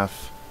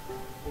half.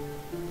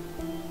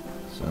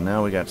 So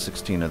now we got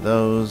 16 of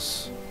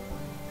those.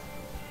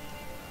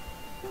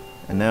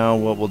 And now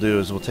what we'll do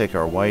is we'll take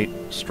our white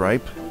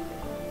stripe,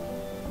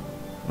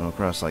 go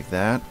across like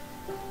that,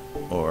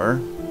 or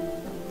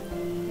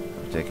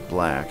take a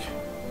black,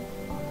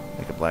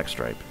 make a black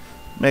stripe.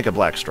 Make a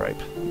black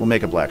stripe. We'll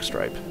make a black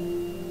stripe.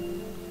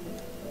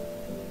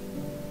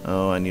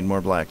 Oh, I need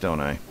more black, don't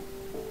I?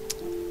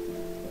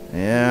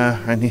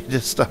 Yeah, I need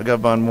to stock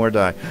up on more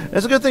dye.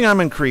 It's a good thing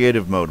I'm in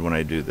creative mode when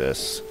I do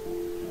this.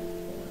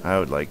 I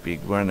would like be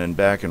running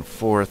back and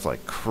forth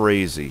like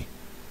crazy.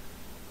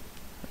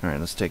 Alright,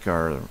 let's take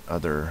our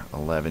other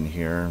 11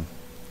 here.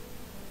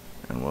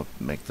 And we'll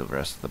make the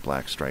rest of the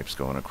black stripes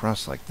going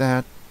across like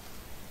that.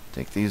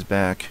 Take these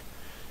back.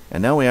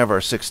 And now we have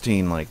our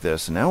 16 like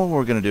this. And now what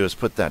we're going to do is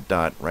put that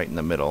dot right in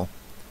the middle.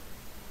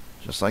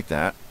 Just like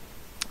that.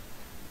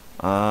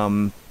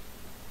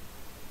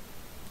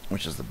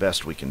 Which is the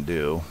best we can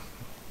do.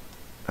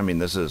 I mean,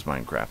 this is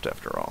Minecraft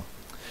after all.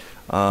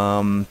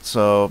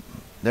 So,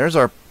 there's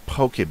our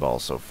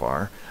Pokeball so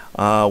far.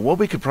 What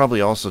we could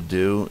probably also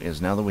do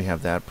is, now that we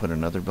have that, put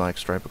another black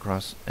stripe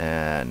across.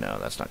 And no,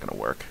 that's not going to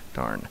work.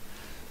 Darn.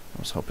 I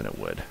was hoping it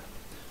would.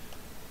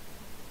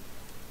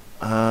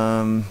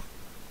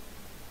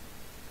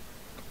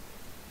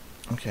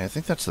 Okay, I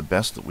think that's the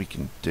best that we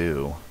can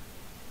do.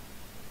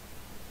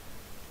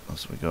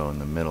 Unless we go in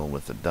the middle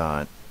with the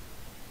dot,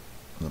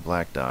 the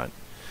black dot.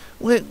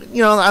 Well,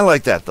 you know, I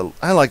like that.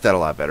 I like that a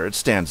lot better. It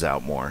stands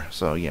out more.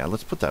 So yeah,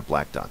 let's put that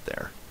black dot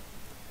there.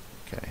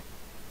 Okay.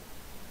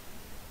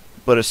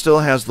 But it still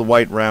has the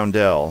white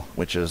roundel,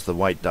 which is the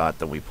white dot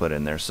that we put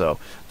in there. So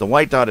the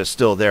white dot is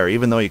still there,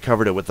 even though you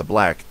covered it with the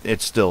black.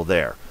 It's still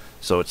there,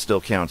 so it still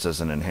counts as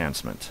an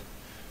enhancement.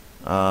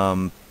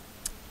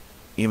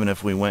 Even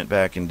if we went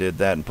back and did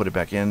that and put it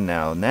back in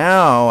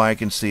now I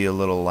can see a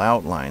little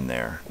outline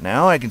there.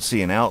 Now I can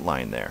see an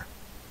outline there.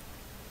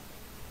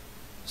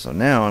 So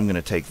now I'm going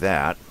to take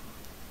that.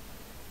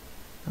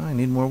 Oh, I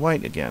need more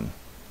white again.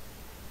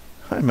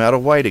 I'm out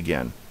of white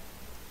again.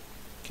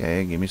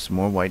 Okay, give me some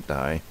more white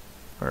dye,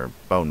 or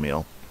bone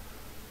meal.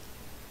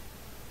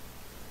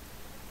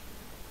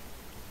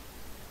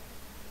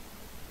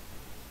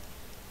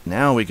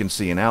 Now we can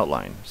see an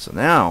outline. So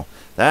now,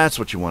 that's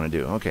what you want to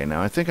do. Okay,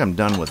 now I think I'm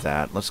done with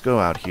that. Let's go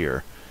out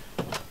here.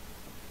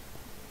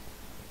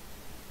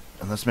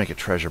 And let's make a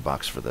treasure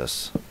box for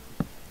this.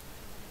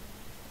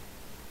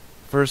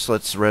 First,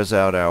 let's res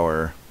out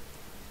our...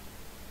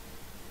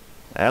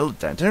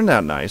 That turned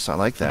out nice. I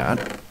like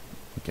that.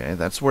 Okay,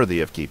 that's worthy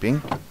of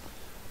keeping.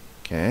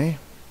 Okay.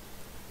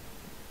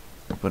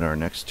 Put our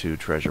next 2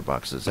 treasure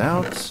boxes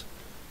out.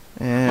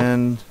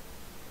 And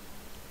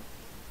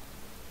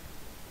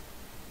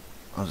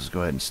I'll just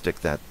go ahead and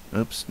stick that...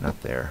 Oops,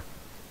 not there.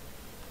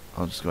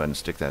 I'll just go ahead and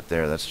stick that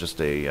there. That's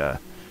just a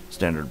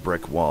standard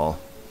brick wall.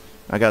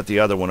 I got the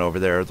other one over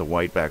there, the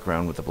white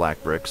background with the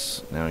black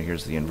bricks. Now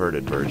here's the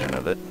inverted version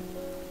of it.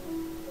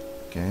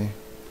 Okay.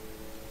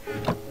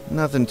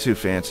 Nothing too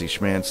fancy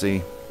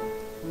schmancy.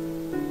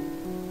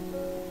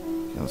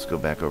 Okay, let's go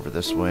back over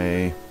this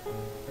way.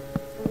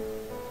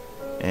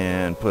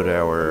 And put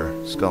our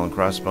skull and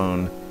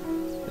crossbone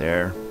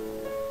there.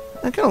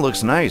 That kind of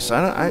looks nice.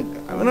 I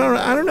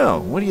don't know.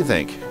 What do you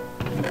think?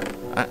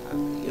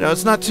 You know,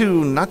 it's not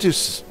too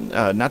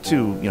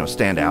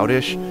stand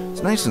out-ish.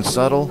 It's nice and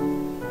subtle.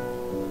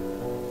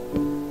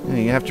 You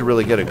know, you have to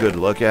really get a good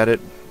look at it.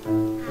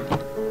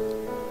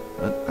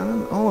 But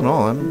all in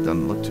all, it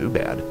doesn't look too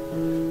bad.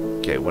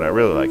 Okay, what I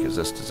really like is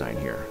this design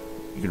here.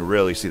 You can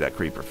really see that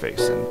creeper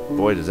face, and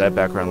boy, does that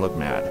background look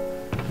mad.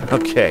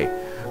 Okay,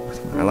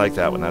 I like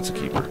that one. That's a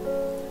keeper.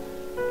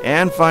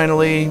 And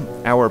finally,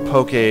 our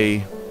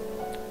Pokemon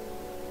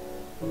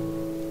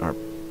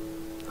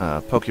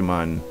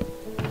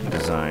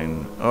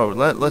design. Oh,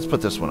 let's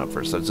put this one up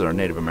first. That's our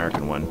Native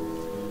American one.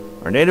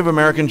 Our Native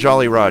American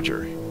Jolly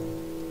Roger.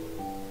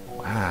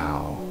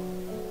 Wow.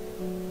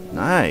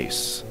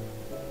 Nice.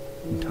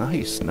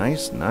 Nice,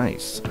 nice,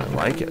 nice. I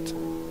like it.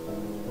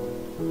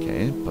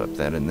 Okay, put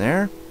that in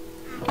there.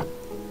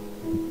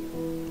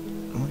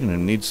 We're going to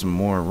need some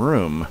more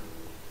room.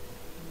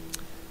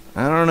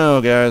 I don't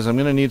know, guys. I'm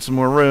going to need some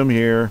more room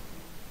here.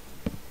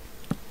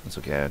 That's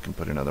okay. I can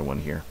put another one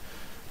here.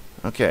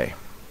 Okay.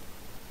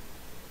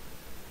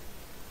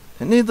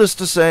 And needless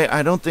to say,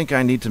 I don't think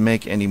I need to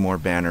make any more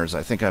banners.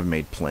 I think I've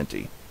made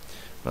plenty.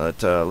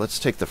 But let's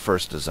take the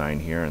first design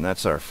here, and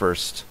that's our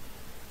first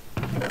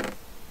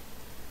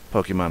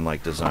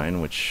Pokemon-like design,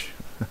 which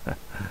I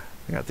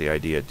got the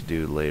idea to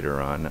do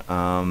later on.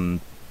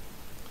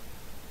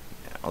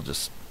 I'll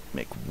just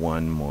make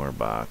one more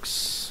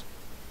box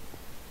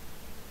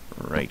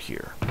right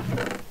here.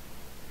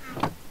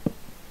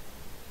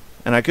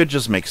 And I could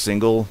just make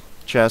single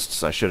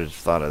chests. I should have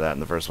thought of that in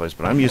the first place,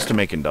 but I'm used to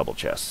making double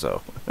chests,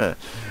 so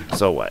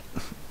so what?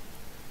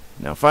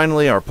 Now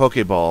finally our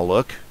Pokeball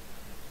look.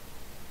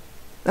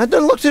 That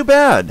doesn't look too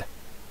bad.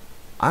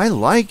 I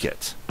like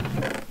it.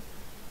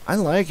 I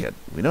like it.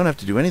 We don't have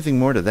to do anything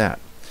more to that.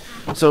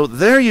 So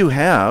there you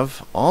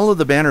have all of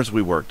the banners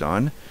we worked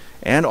on,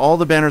 and all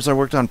the banners I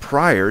worked on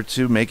prior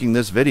to making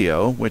this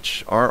video,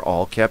 which are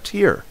all kept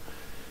here.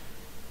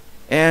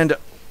 And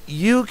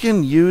you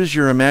can use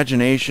your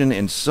imagination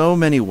in so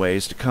many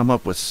ways to come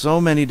up with so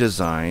many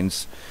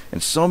designs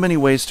and so many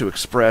ways to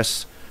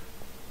express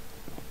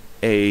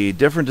a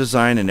different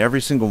design in every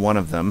single one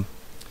of them.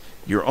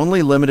 You're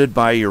only limited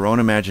by your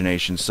own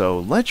imagination, so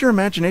let your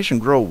imagination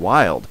grow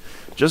wild.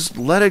 Just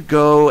let it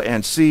go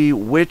and see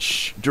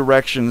which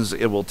directions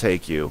it will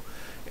take you.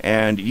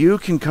 And you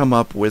can come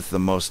up with the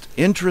most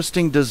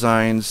interesting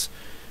designs,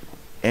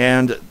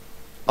 and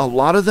a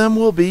lot of them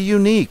will be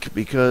unique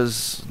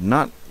because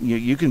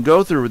you can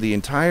go through the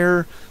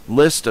entire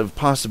list of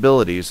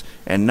possibilities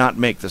and not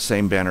make the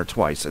same banner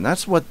twice. And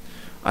that's what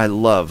I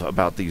love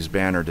about these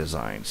banner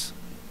designs.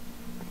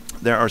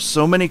 There are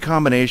so many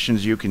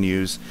combinations you can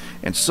use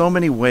and so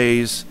many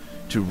ways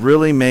to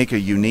really make a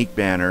unique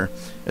banner,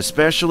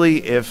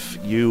 especially if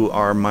you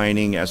are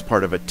mining as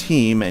part of a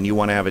team and you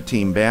want to have a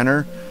team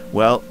banner.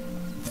 Well,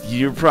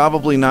 you're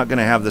probably not going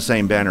to have the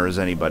same banner as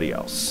anybody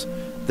else.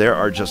 There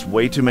are just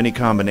way too many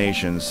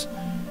combinations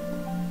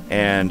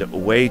and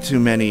way too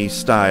many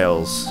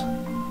styles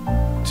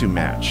to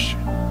match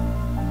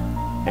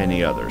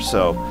any other.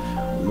 So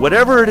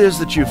whatever it is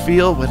that you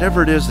feel,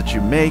 whatever it is that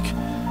you make,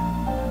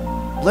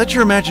 let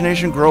your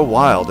imagination grow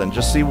wild and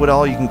just see what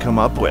all you can come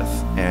up with.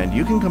 And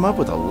you can come up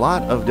with a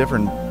lot of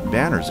different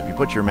banners if you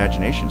put your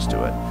imaginations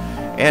to it.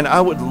 And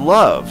I would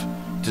love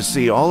to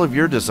see all of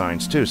your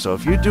designs too. So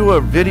if you do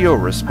a video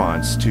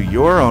response to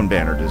your own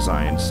banner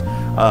designs,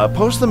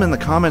 post them in the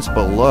comments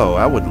below.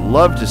 I would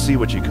love to see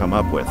what you come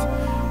up with.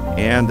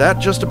 And that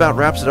just about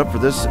wraps it up for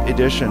this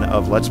edition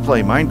of Let's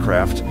Play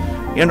Minecraft.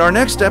 In our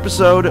next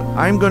episode,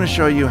 I'm going to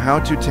show you how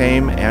to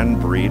tame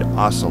and breed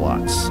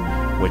ocelots,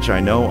 which I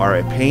know are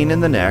a pain in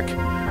the neck,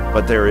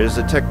 but there is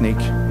a technique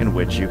in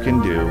which you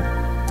can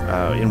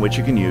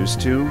use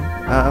to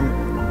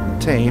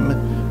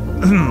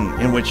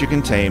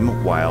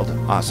tame wild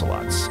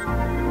ocelots.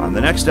 On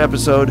the next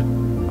episode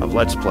of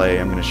Let's Play,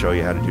 I'm going to show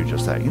you how to do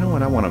just that. You know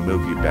what? I want to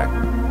move you back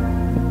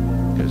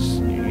because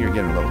you're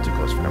getting a little too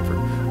close for comfort.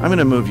 I'm going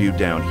to move you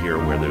down here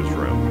where there's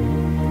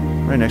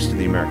room, right next to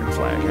the American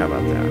flag. How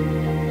about that?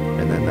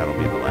 And then that'll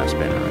be the last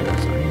banner I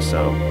designed.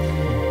 So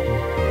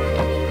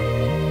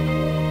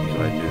go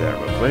ahead and do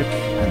that real quick,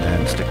 and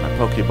then stick my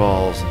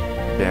Pokeballs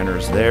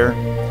banners there,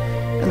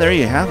 and there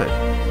you have it.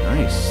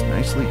 Nice,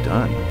 nicely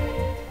done.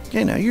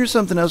 Okay, now here's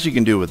something else you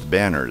can do with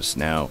banners.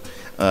 Now,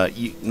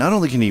 not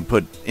only can you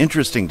put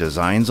interesting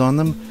designs on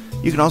them,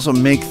 you can also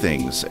make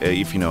things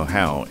if you know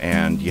how,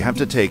 and you have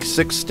to take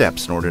 6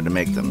 steps in order to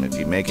make them. If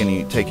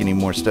you take any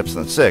more steps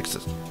than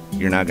 6,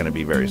 you're not going to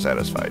be very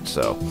satisfied.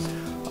 So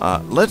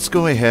let's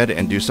go ahead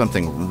and do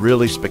something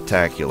really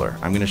spectacular.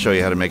 I'm going to show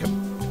you how to make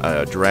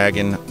a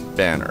dragon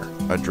banner.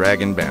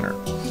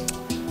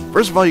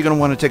 First of all, you're going to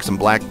want to take some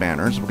black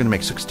banners. We're going to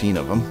make 16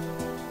 of them.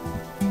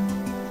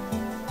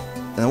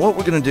 And what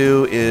we're going to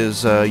do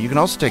is, you can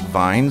also take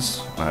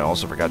vines. I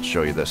also forgot to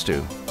show you this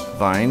too.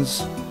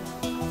 Vines.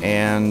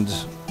 And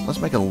let's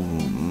make a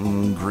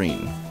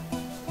green.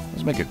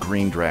 Let's make a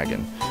green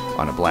dragon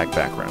on a black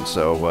background.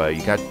 So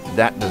you got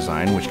that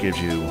design, which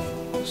gives you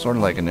sort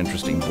of like an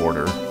interesting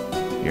border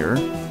here.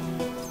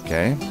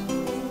 Okay.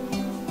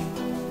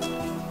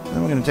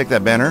 Then we're going to take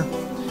that banner,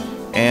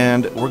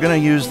 and we're going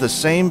to use the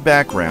same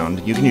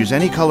background. You can use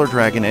any color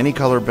dragon, any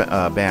color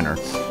banner.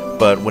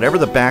 But whatever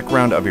the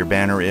background of your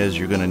banner is,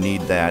 you're going to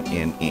need that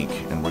in ink.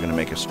 And we're going to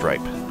make a stripe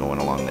going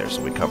along there.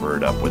 So we cover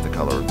it up with the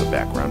color of the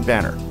background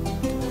banner.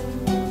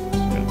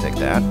 I'm going to take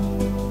that.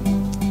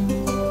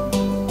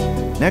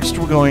 Next,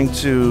 we're going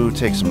to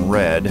take some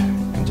red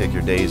and take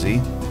your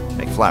daisy,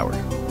 make flower.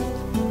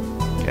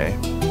 Okay.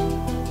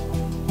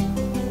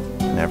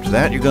 And after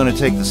that, you're going to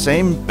take the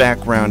same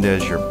background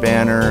as your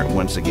banner,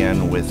 once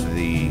again with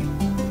the...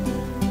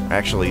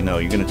 Actually, no,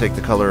 you're going to take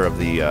the color of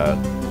the...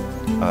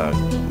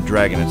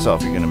 dragon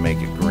itself. You're going to make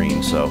it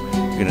green, so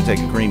you're going to take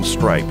a green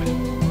stripe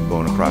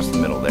going across the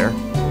middle there.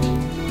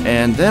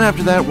 And then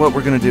after that, what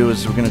we're going to do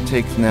is we're going to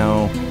take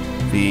now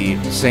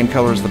the same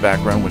color as the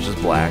background, which is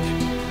black,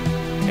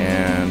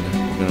 and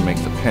we're going to make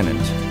the pennant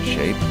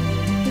shape.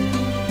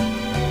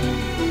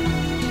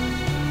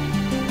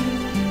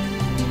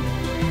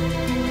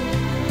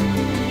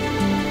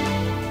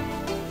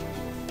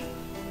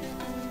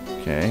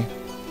 Okay,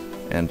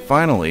 and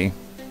finally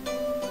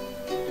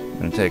we're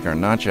going to take our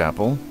notch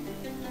apple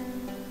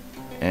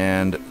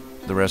and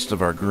the rest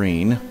of our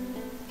green,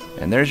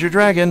 and there's your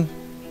dragon.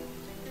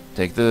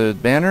 Take the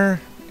banner,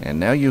 and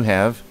now you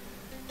have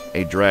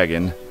a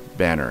dragon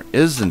banner.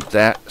 Isn't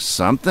that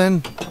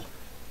something?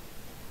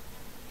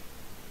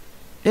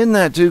 Isn't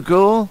that too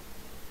cool?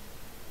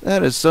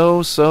 That is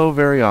so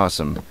very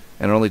awesome,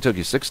 and it only took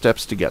you 6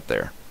 steps to get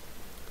there.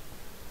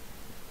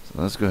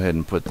 So let's go ahead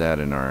and put that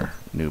in our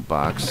new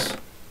box.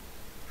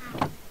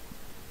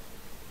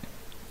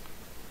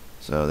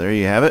 So there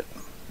you have it.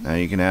 Now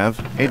you can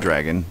have a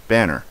dragon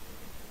banner.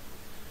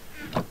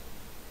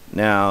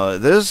 Now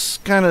this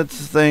kind of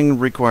thing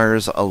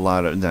requires a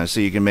lot of... Now, so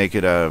you can make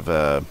it out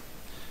of...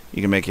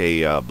 you can make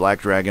a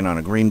black dragon on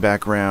a green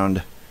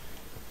background,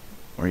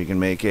 or you can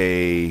make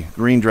a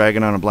green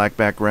dragon on a black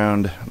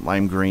background,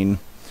 lime green.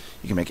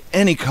 You can make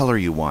any color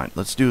you want.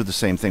 Let's do the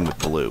same thing with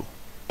blue.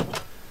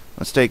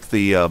 Let's take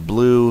the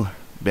blue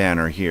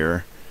banner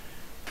here.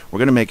 We're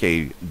going to make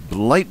a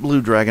light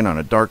blue dragon on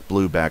a dark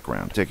blue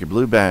background. Take your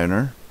blue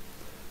banner,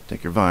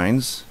 take your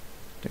vines,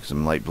 take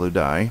some light blue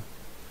dye,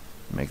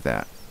 make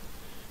that.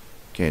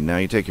 Okay, now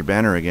you take your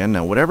banner again.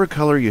 Now whatever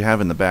color you have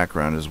in the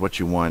background is what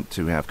you want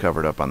to have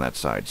covered up on that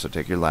side. So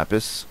take your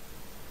lapis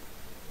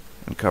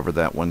and cover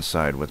that one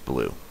side with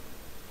blue.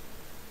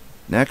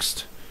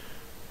 Next,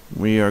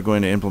 we are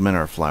going to implement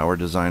our flower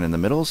design in the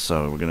middle.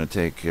 So we're going to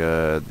take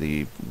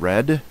the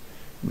red,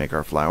 make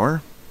our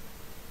flower.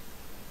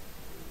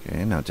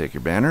 Okay, now take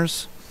your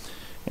banners,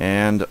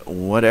 and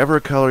whatever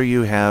color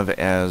you have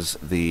as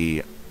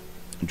the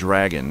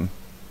dragon,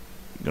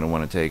 you're going to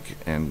want to take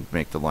and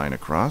make the line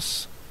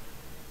across.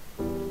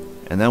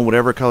 And then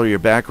whatever color your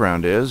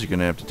background is, you're going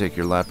to have to take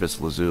your lapis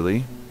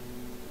lazuli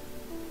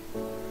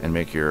and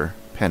make your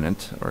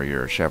pennant, or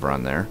your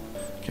chevron there.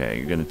 Okay,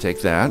 you're going to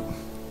take that.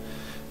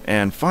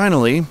 And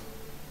finally,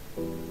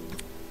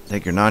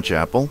 take your notch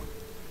apple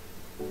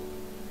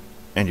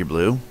and your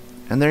blue,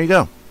 and there you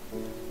go.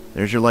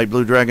 There's your light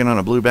blue dragon on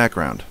a blue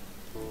background.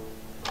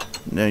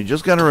 Now you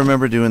just got to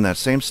remember doing that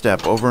same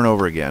step over and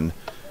over again.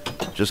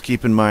 Just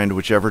keep in mind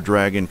whichever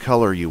dragon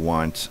color you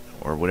want,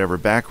 or whatever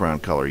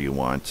background color you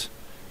want,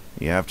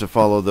 you have to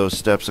follow those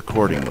steps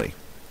accordingly.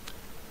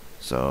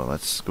 So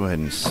let's go ahead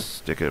and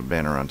stick a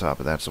banner on top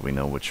of that so we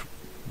know which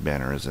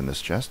banner is in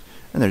this chest.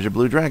 And there's your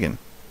blue dragon.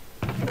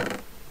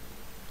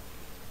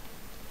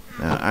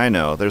 Now, I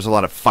know there's a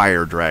lot of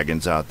fire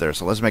dragons out there,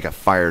 so let's make a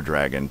fire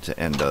dragon to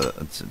end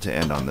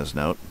on this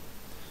note.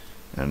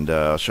 And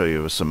I'll show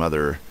you some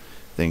other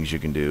things you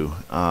can do.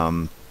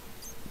 Now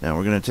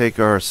we're going to take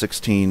our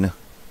 16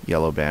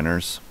 yellow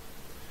banners,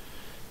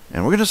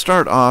 and we're going to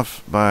start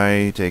off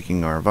by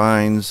taking our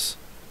vines,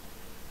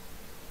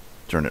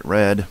 turn it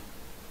red.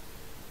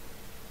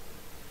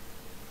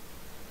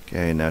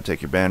 Okay, now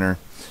take your banner,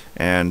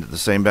 and the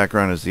same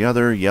background as the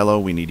other, yellow.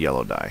 We need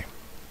yellow dye.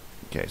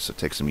 Okay, so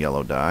take some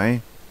yellow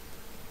dye.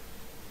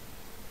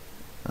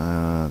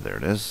 There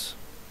it is.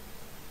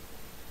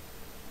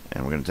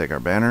 And we're going to take our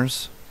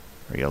banners,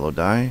 our yellow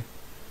dye,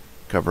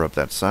 cover up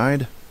that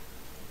side.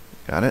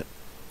 Got it.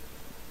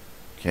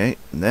 Okay,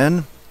 and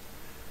then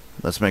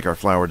let's make our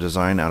flower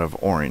design out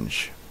of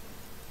orange.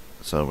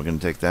 So we're going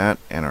to take that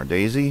and our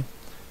daisy,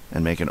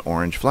 and make an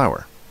orange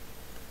flower.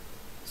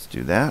 Let's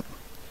do that.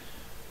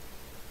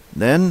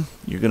 Then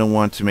you're going to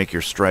want to make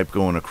your stripe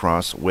going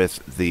across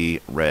with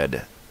the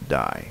red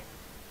dye.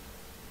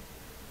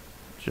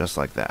 Just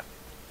like that.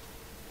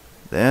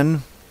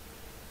 Then,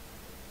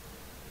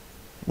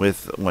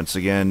 with, once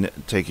again,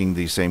 taking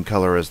the same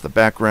color as the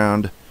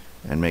background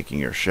and making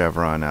your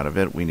chevron out of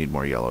it, we need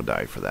more yellow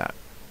dye for that.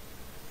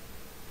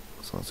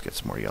 So let's get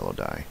some more yellow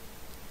dye.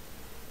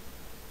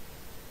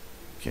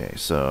 Okay,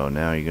 so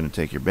now you're going to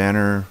take your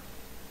banner.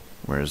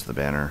 Where's the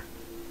banner?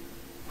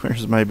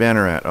 Where's my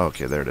banner at? Oh,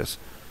 okay, there it is.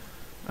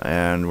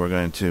 And we're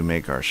going to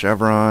make our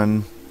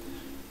chevron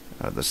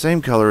the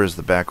same color as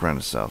the background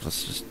itself.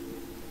 Let's just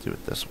do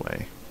it this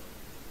way.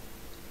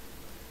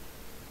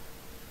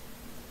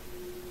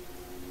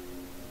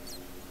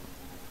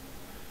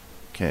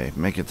 Okay,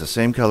 make it the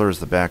same color as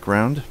the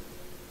background.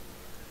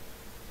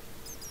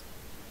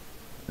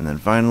 And then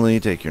finally,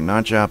 take your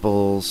notch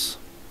apples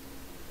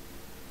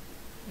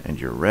and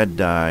your red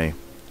dye.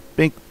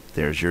 Bink!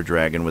 There's your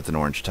dragon with an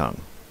orange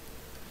tongue.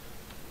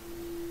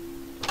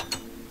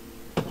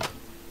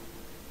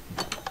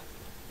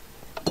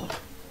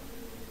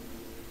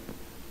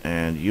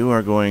 And you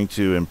are going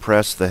to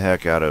impress the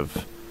heck out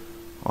of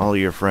all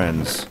your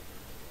friends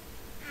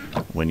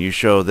when you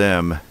show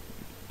them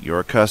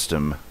your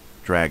custom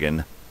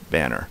dragon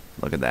banner.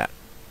 Look at that.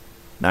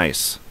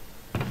 Nice.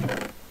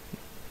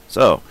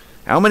 So,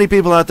 how many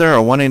people out there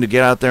are wanting to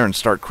get out there and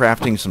start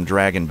crafting some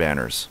dragon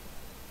banners?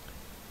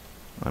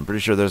 I'm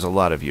pretty sure there's a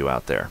lot of you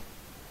out there.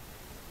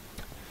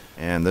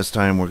 And this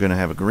time we're going to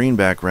have a green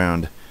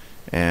background,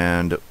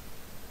 and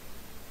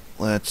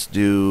let's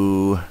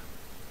do...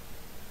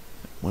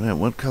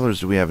 What colors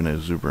do we have an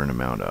exuberant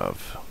amount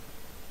of?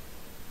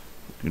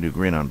 We can do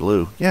green on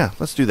blue. Yeah,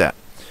 let's do that.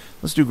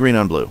 Let's do green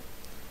on blue.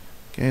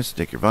 Okay, so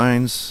take your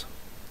vines.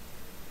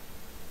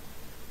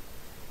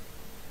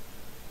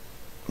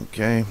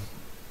 Okay.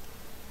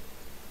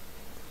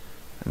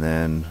 And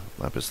then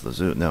lapis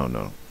lazuli.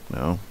 No.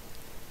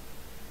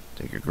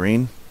 Take your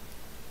green.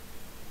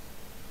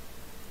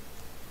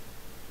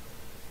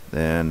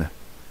 Then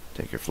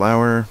take your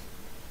flower.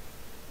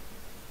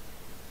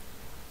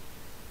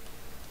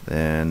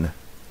 Then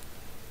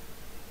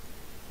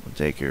we'll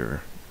take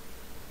your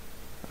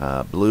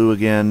blue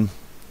again.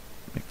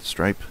 Make the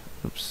stripe.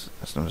 Oops,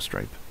 that's not a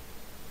stripe.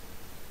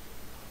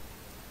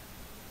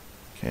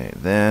 Okay,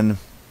 then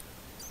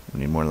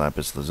we need more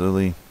lapis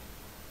lazuli.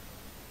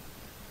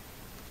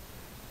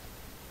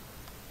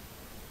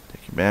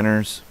 Take your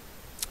banners.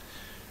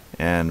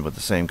 And with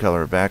the same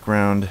color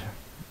background,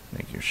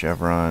 make your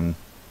chevron.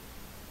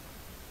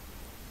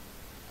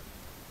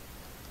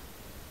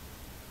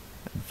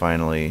 And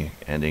finally,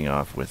 ending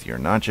off with your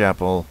notch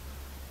apple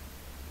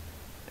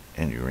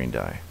and your green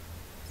dye.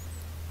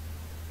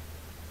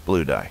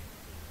 Blue dye.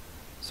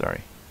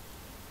 Sorry.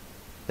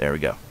 There we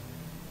go.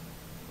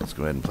 Let's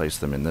go ahead and place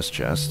them in this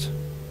chest.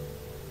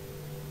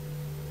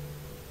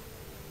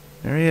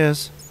 There he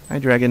is. Hi,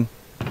 dragon.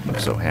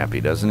 Looks so happy,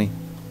 doesn't he?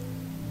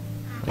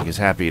 Like he's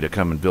happy to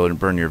come and build and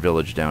burn your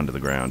village down to the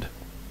ground.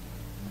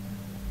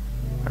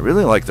 I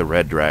really like the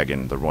red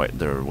dragon, the white,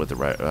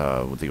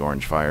 with the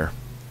orange fire.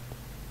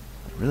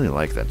 I really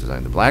like that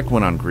design. The black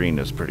one on green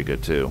is pretty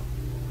good too.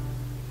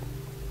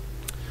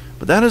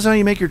 But that is how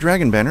you make your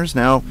dragon banners.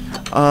 Now,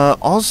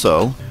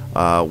 also,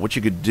 what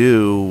you could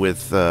do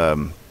with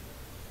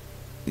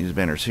these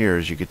banners here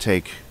is you could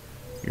take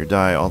your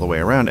dye all the way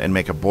around and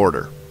make a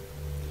border.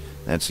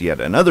 That's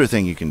yet another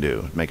thing you can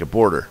do. Make a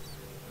border.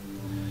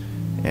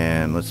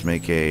 And let's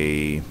make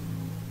a...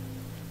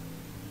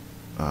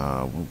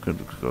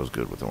 goes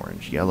good with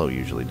orange. Yellow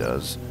usually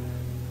does.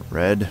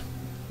 Red.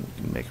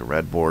 We can make a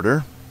red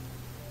border.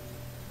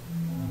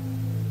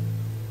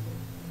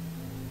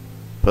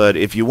 But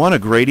if you want a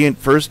gradient,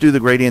 first do the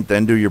gradient,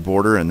 then do your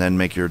border, and then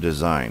make your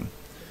design.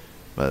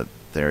 But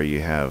there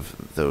you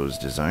have those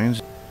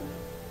designs.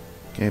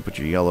 Okay, put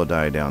your yellow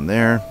dye down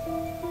there.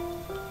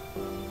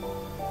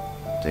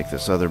 Take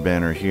this other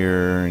banner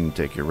here, and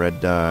take your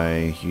red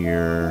dye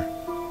here.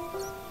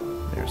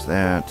 There's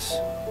that.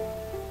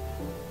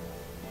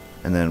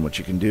 And then what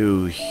you can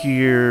do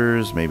here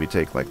is maybe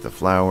take like the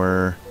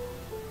flower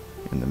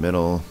in the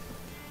middle,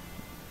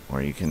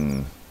 or you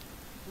can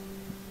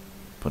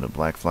put a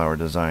black flower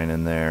design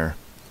in there.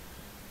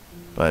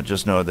 But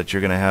just know that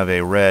you're going to have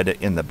a red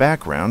in the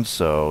background,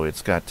 so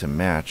it's got to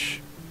match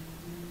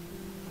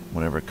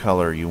whatever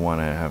color you want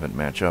to have it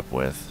match up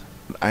with.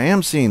 I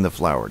am seeing the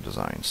flower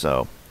design,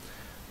 so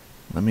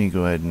let me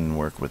go ahead and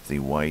work with the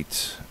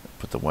white.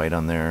 Put the white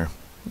on there.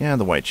 Yeah,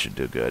 the white should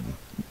do good.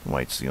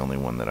 White's the only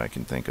one that I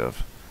can think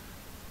of.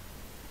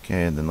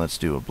 Okay, and then let's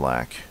do a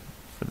black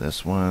for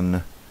this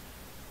one.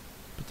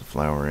 Put the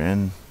flower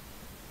in.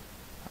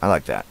 I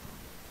like that.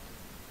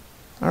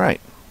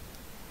 Alright.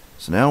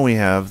 So now we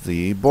have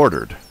the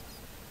bordered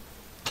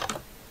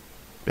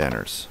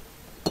banners.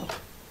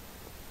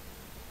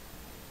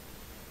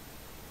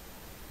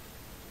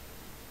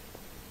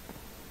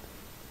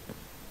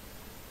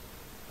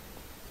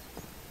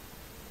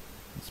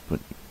 Let's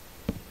put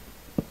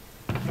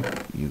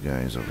you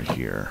guys over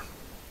here.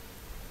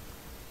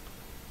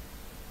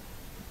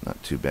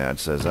 Not too bad,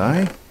 says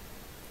I.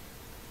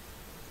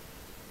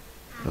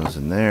 Goes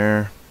in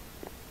there.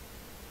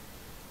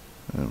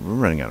 We're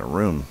running out of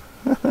room.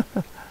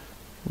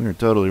 We're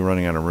totally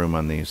running out of room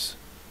on these.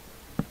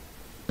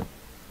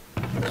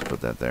 Let's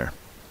put that there.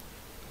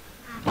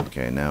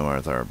 Okay, now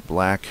with our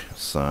black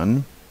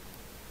sun.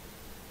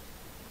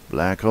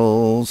 Black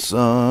hole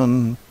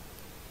sun.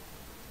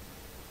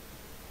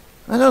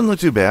 That doesn't look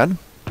too bad.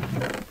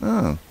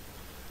 Oh,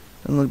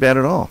 doesn't look bad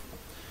at all.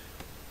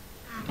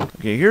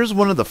 Okay, here's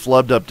one of the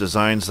flubbed up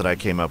designs that I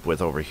came up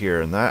with over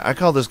here, and I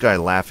call this guy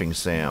Laughing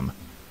Sam.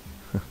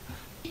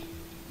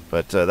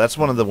 But that's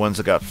one of the ones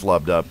that got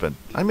flubbed up, and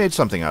I made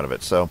something out of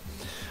it. So,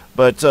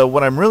 but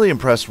what I'm really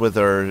impressed with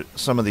are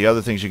some of the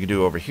other things you can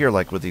do over here,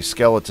 like with these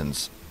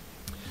skeletons.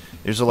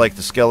 These are like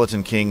the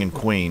skeleton king and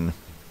queen,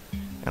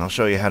 and I'll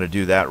show you how to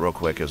do that real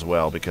quick as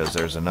well, because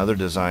there's another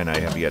design I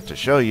have yet to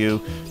show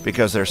you,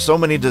 because there's so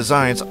many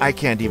designs I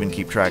can't even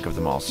keep track of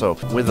them all. So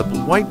with a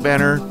white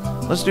banner,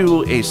 let's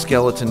do a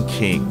skeleton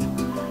king.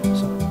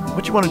 So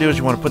what you want to do is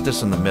you want to put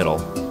this in the middle,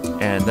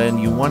 and then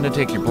you want to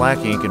take your black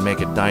ink and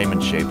make a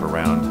diamond shape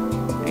around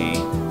the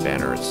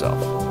banner itself.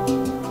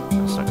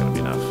 That's not going to be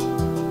enough.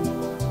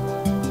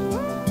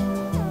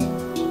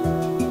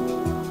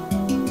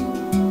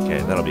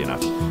 Okay, that'll be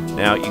enough.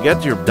 Now, you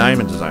get your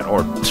diamond design,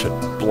 or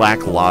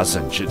black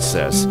lozenge, it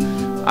says.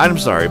 I'm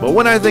sorry, but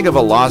when I think of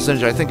a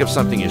lozenge, I think of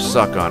something you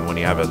suck on when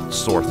you have a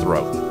sore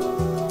throat.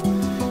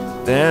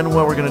 Then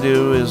what we're going to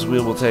do is we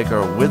will take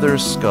our wither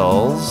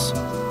skulls,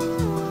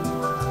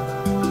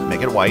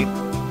 make it white,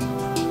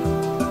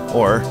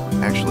 or,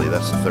 actually,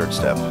 that's the third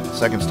step. The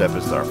second step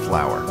is our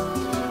flower.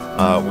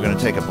 We're going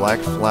to take a black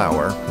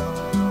flower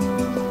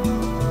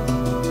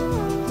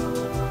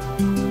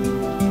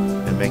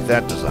and make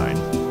that design.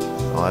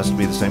 All has to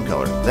be the same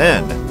color.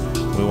 Then,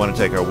 we want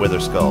to take our wither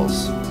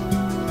skulls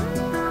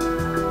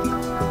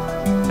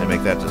and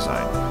make that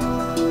design.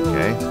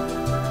 Okay?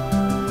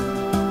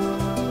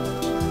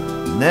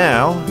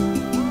 Now,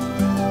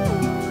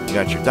 you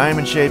got your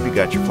diamond shape, you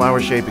got your flower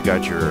shape, you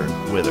got your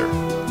wither.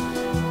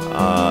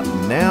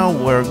 Now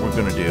what we're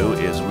going to do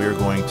is we're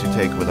going to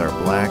take with our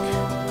black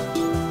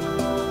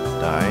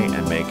dye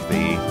and make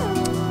the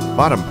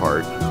bottom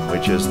part,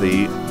 which is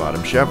the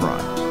bottom chevron.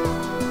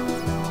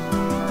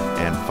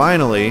 And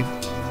finally,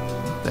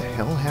 what the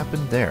hell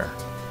happened there?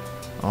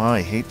 Oh,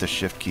 I hate the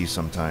shift key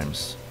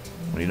sometimes.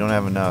 When you don't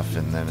have enough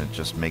and then it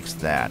just makes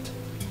that.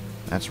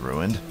 That's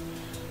ruined.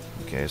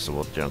 Okay, so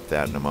we'll junk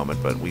that in a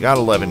moment, but we got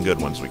 11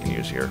 good ones we can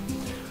use here.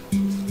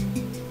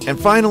 And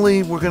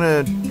finally, we're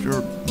going to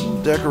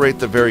decorate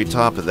the very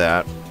top of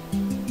that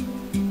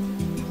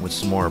with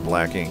some more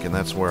black ink, and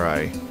that's where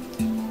I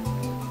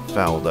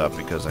fouled up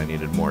because I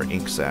needed more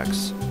ink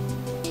sacs.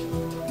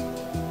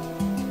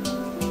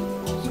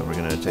 So we're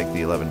going to take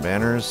the 11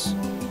 banners,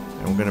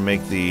 and we're going to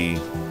make the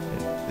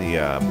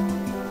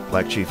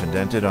Black Chief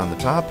indented on the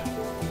top,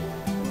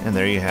 and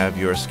there you have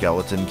your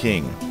skeleton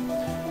king.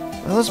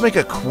 Now let's make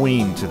a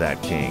queen to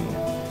that king,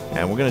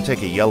 and we're going to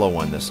take a yellow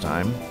one this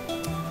time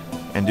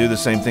and do the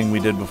same thing we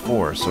did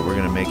before. So we're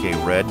going to make a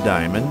red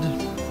diamond,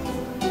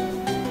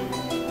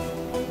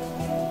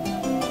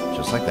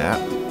 just like that.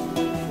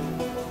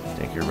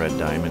 Take your red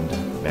diamond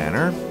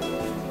banner,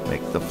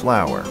 make the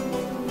flower.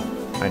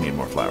 I need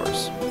more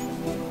flowers.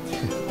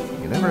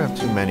 You never have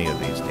too many of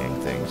these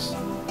dang things.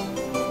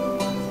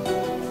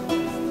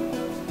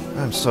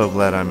 I'm so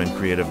glad I'm in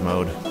creative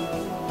mode.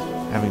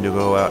 Having to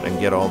go out and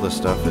get all this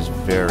stuff is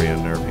very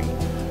unnerving.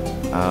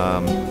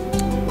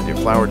 With your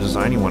flower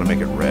design, you want to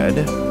make it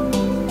red.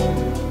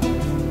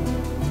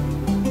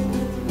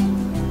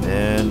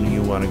 Then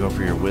you want to go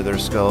for your wither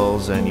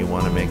skulls, and you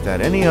want to make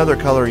that any other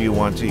color you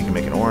want to. You can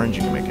make it orange,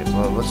 you can make it,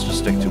 well, let's just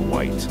stick to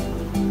white.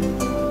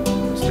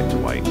 Stick to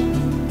white.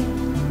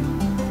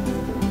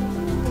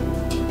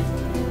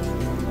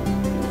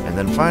 And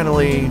then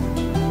finally,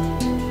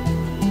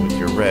 with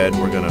your red,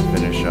 we're going to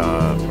finish,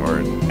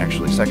 or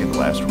actually second to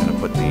last, we're going to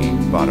put the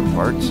bottom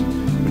part,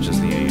 which is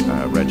the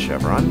red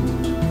chevron.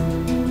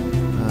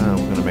 We're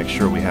going to make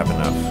sure we have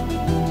enough.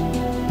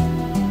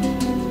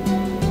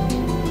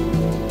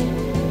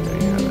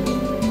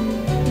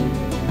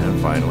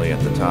 Finally, at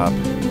the top,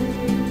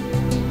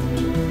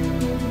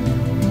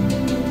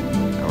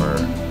 our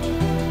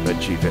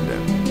Red Chief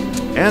indent.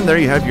 And there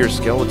you have your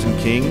skeleton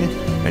king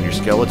and your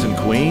skeleton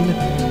queen,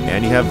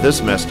 and you have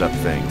this messed up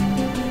thing,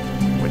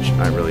 which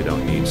I really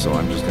don't need, so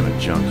I'm just going to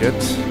junk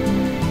it.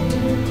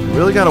 You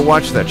really got to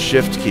watch that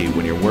shift key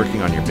when you're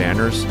working on your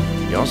banners.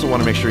 You also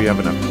want to make sure you have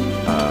enough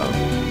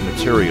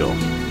material.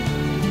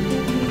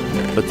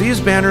 But these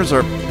banners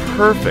are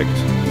perfect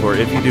for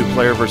if you do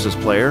player versus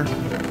player.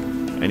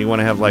 And you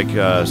want to have, like,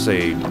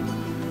 say,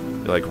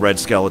 like red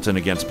skeleton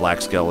against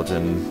black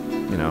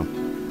skeleton, you know.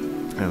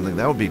 I think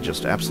that would be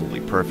just absolutely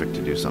perfect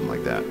to do something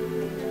like that.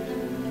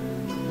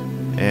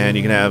 And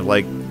you can have,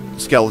 like,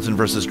 skeleton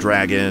versus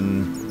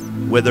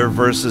dragon, wither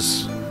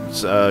versus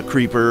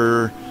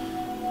creeper,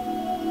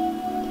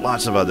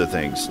 lots of other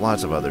things,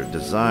 lots of other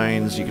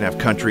designs. You can have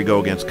country go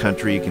against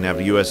country. You can have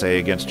the USA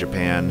against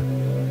Japan.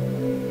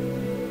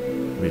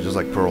 I mean, just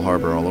like Pearl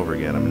Harbor all over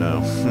again.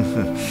 No.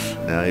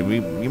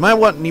 You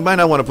might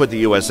not want to put the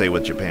USA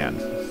with Japan.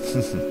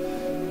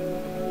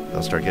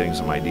 They'll start getting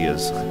some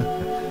ideas.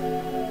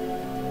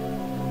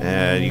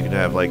 And you can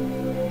have like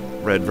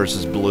red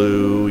versus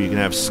blue. You can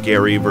have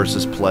scary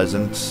versus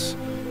pleasant.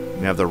 You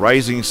can have the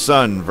rising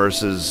sun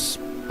versus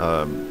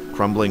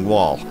crumbling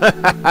wall.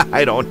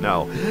 I don't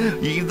know.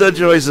 The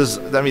choices.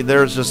 I mean,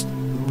 there's just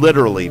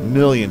literally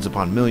millions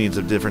upon millions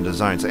of different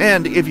designs.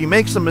 And if you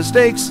make some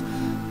mistakes,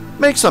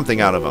 make something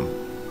out of them.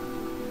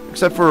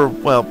 Except for,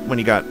 well, when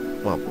you got,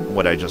 well,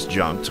 what I just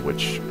junked,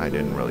 which I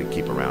didn't really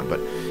keep around. But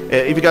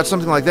if you got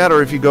something like that,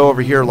 or if you go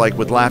over here like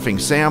with Laughing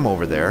Sam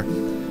over there,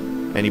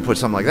 and you put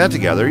something like that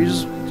together, you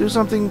just do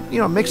something,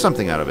 make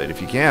something out of it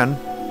if you can.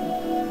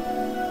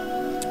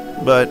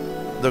 But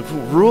the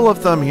rule of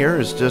thumb here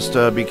is just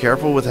be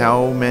careful with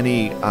how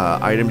many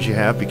items you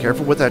have. Be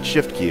careful with that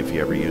shift key if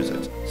you ever use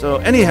it. So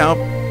anyhow,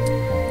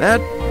 that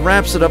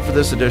wraps it up for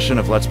this edition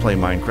of Let's Play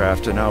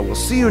Minecraft, and we'll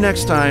see you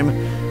next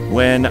time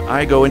when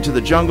I go into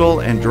the jungle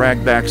and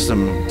drag back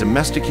some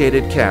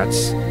domesticated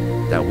cats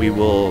that we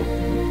will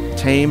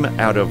tame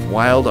out of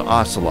wild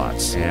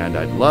ocelots. And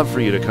I'd love for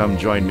you to come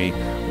join me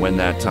when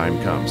that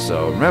time comes.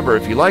 So remember,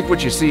 if you like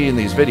what you see in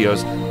these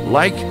videos,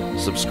 like,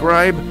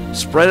 subscribe,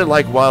 spread it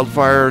like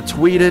wildfire,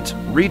 tweet it,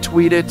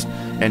 retweet it,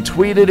 and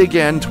tweet it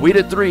again. Tweet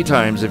it 3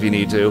 times if you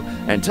need to,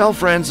 and tell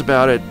friends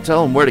about it.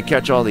 Tell them where to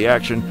catch all the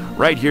action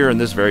right here in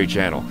this very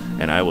channel.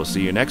 And I will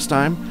see you next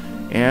time.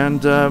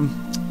 And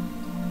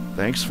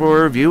thanks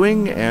for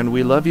viewing, and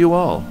we love you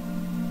all.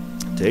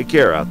 Take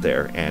care out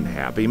there, and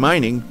happy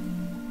mining.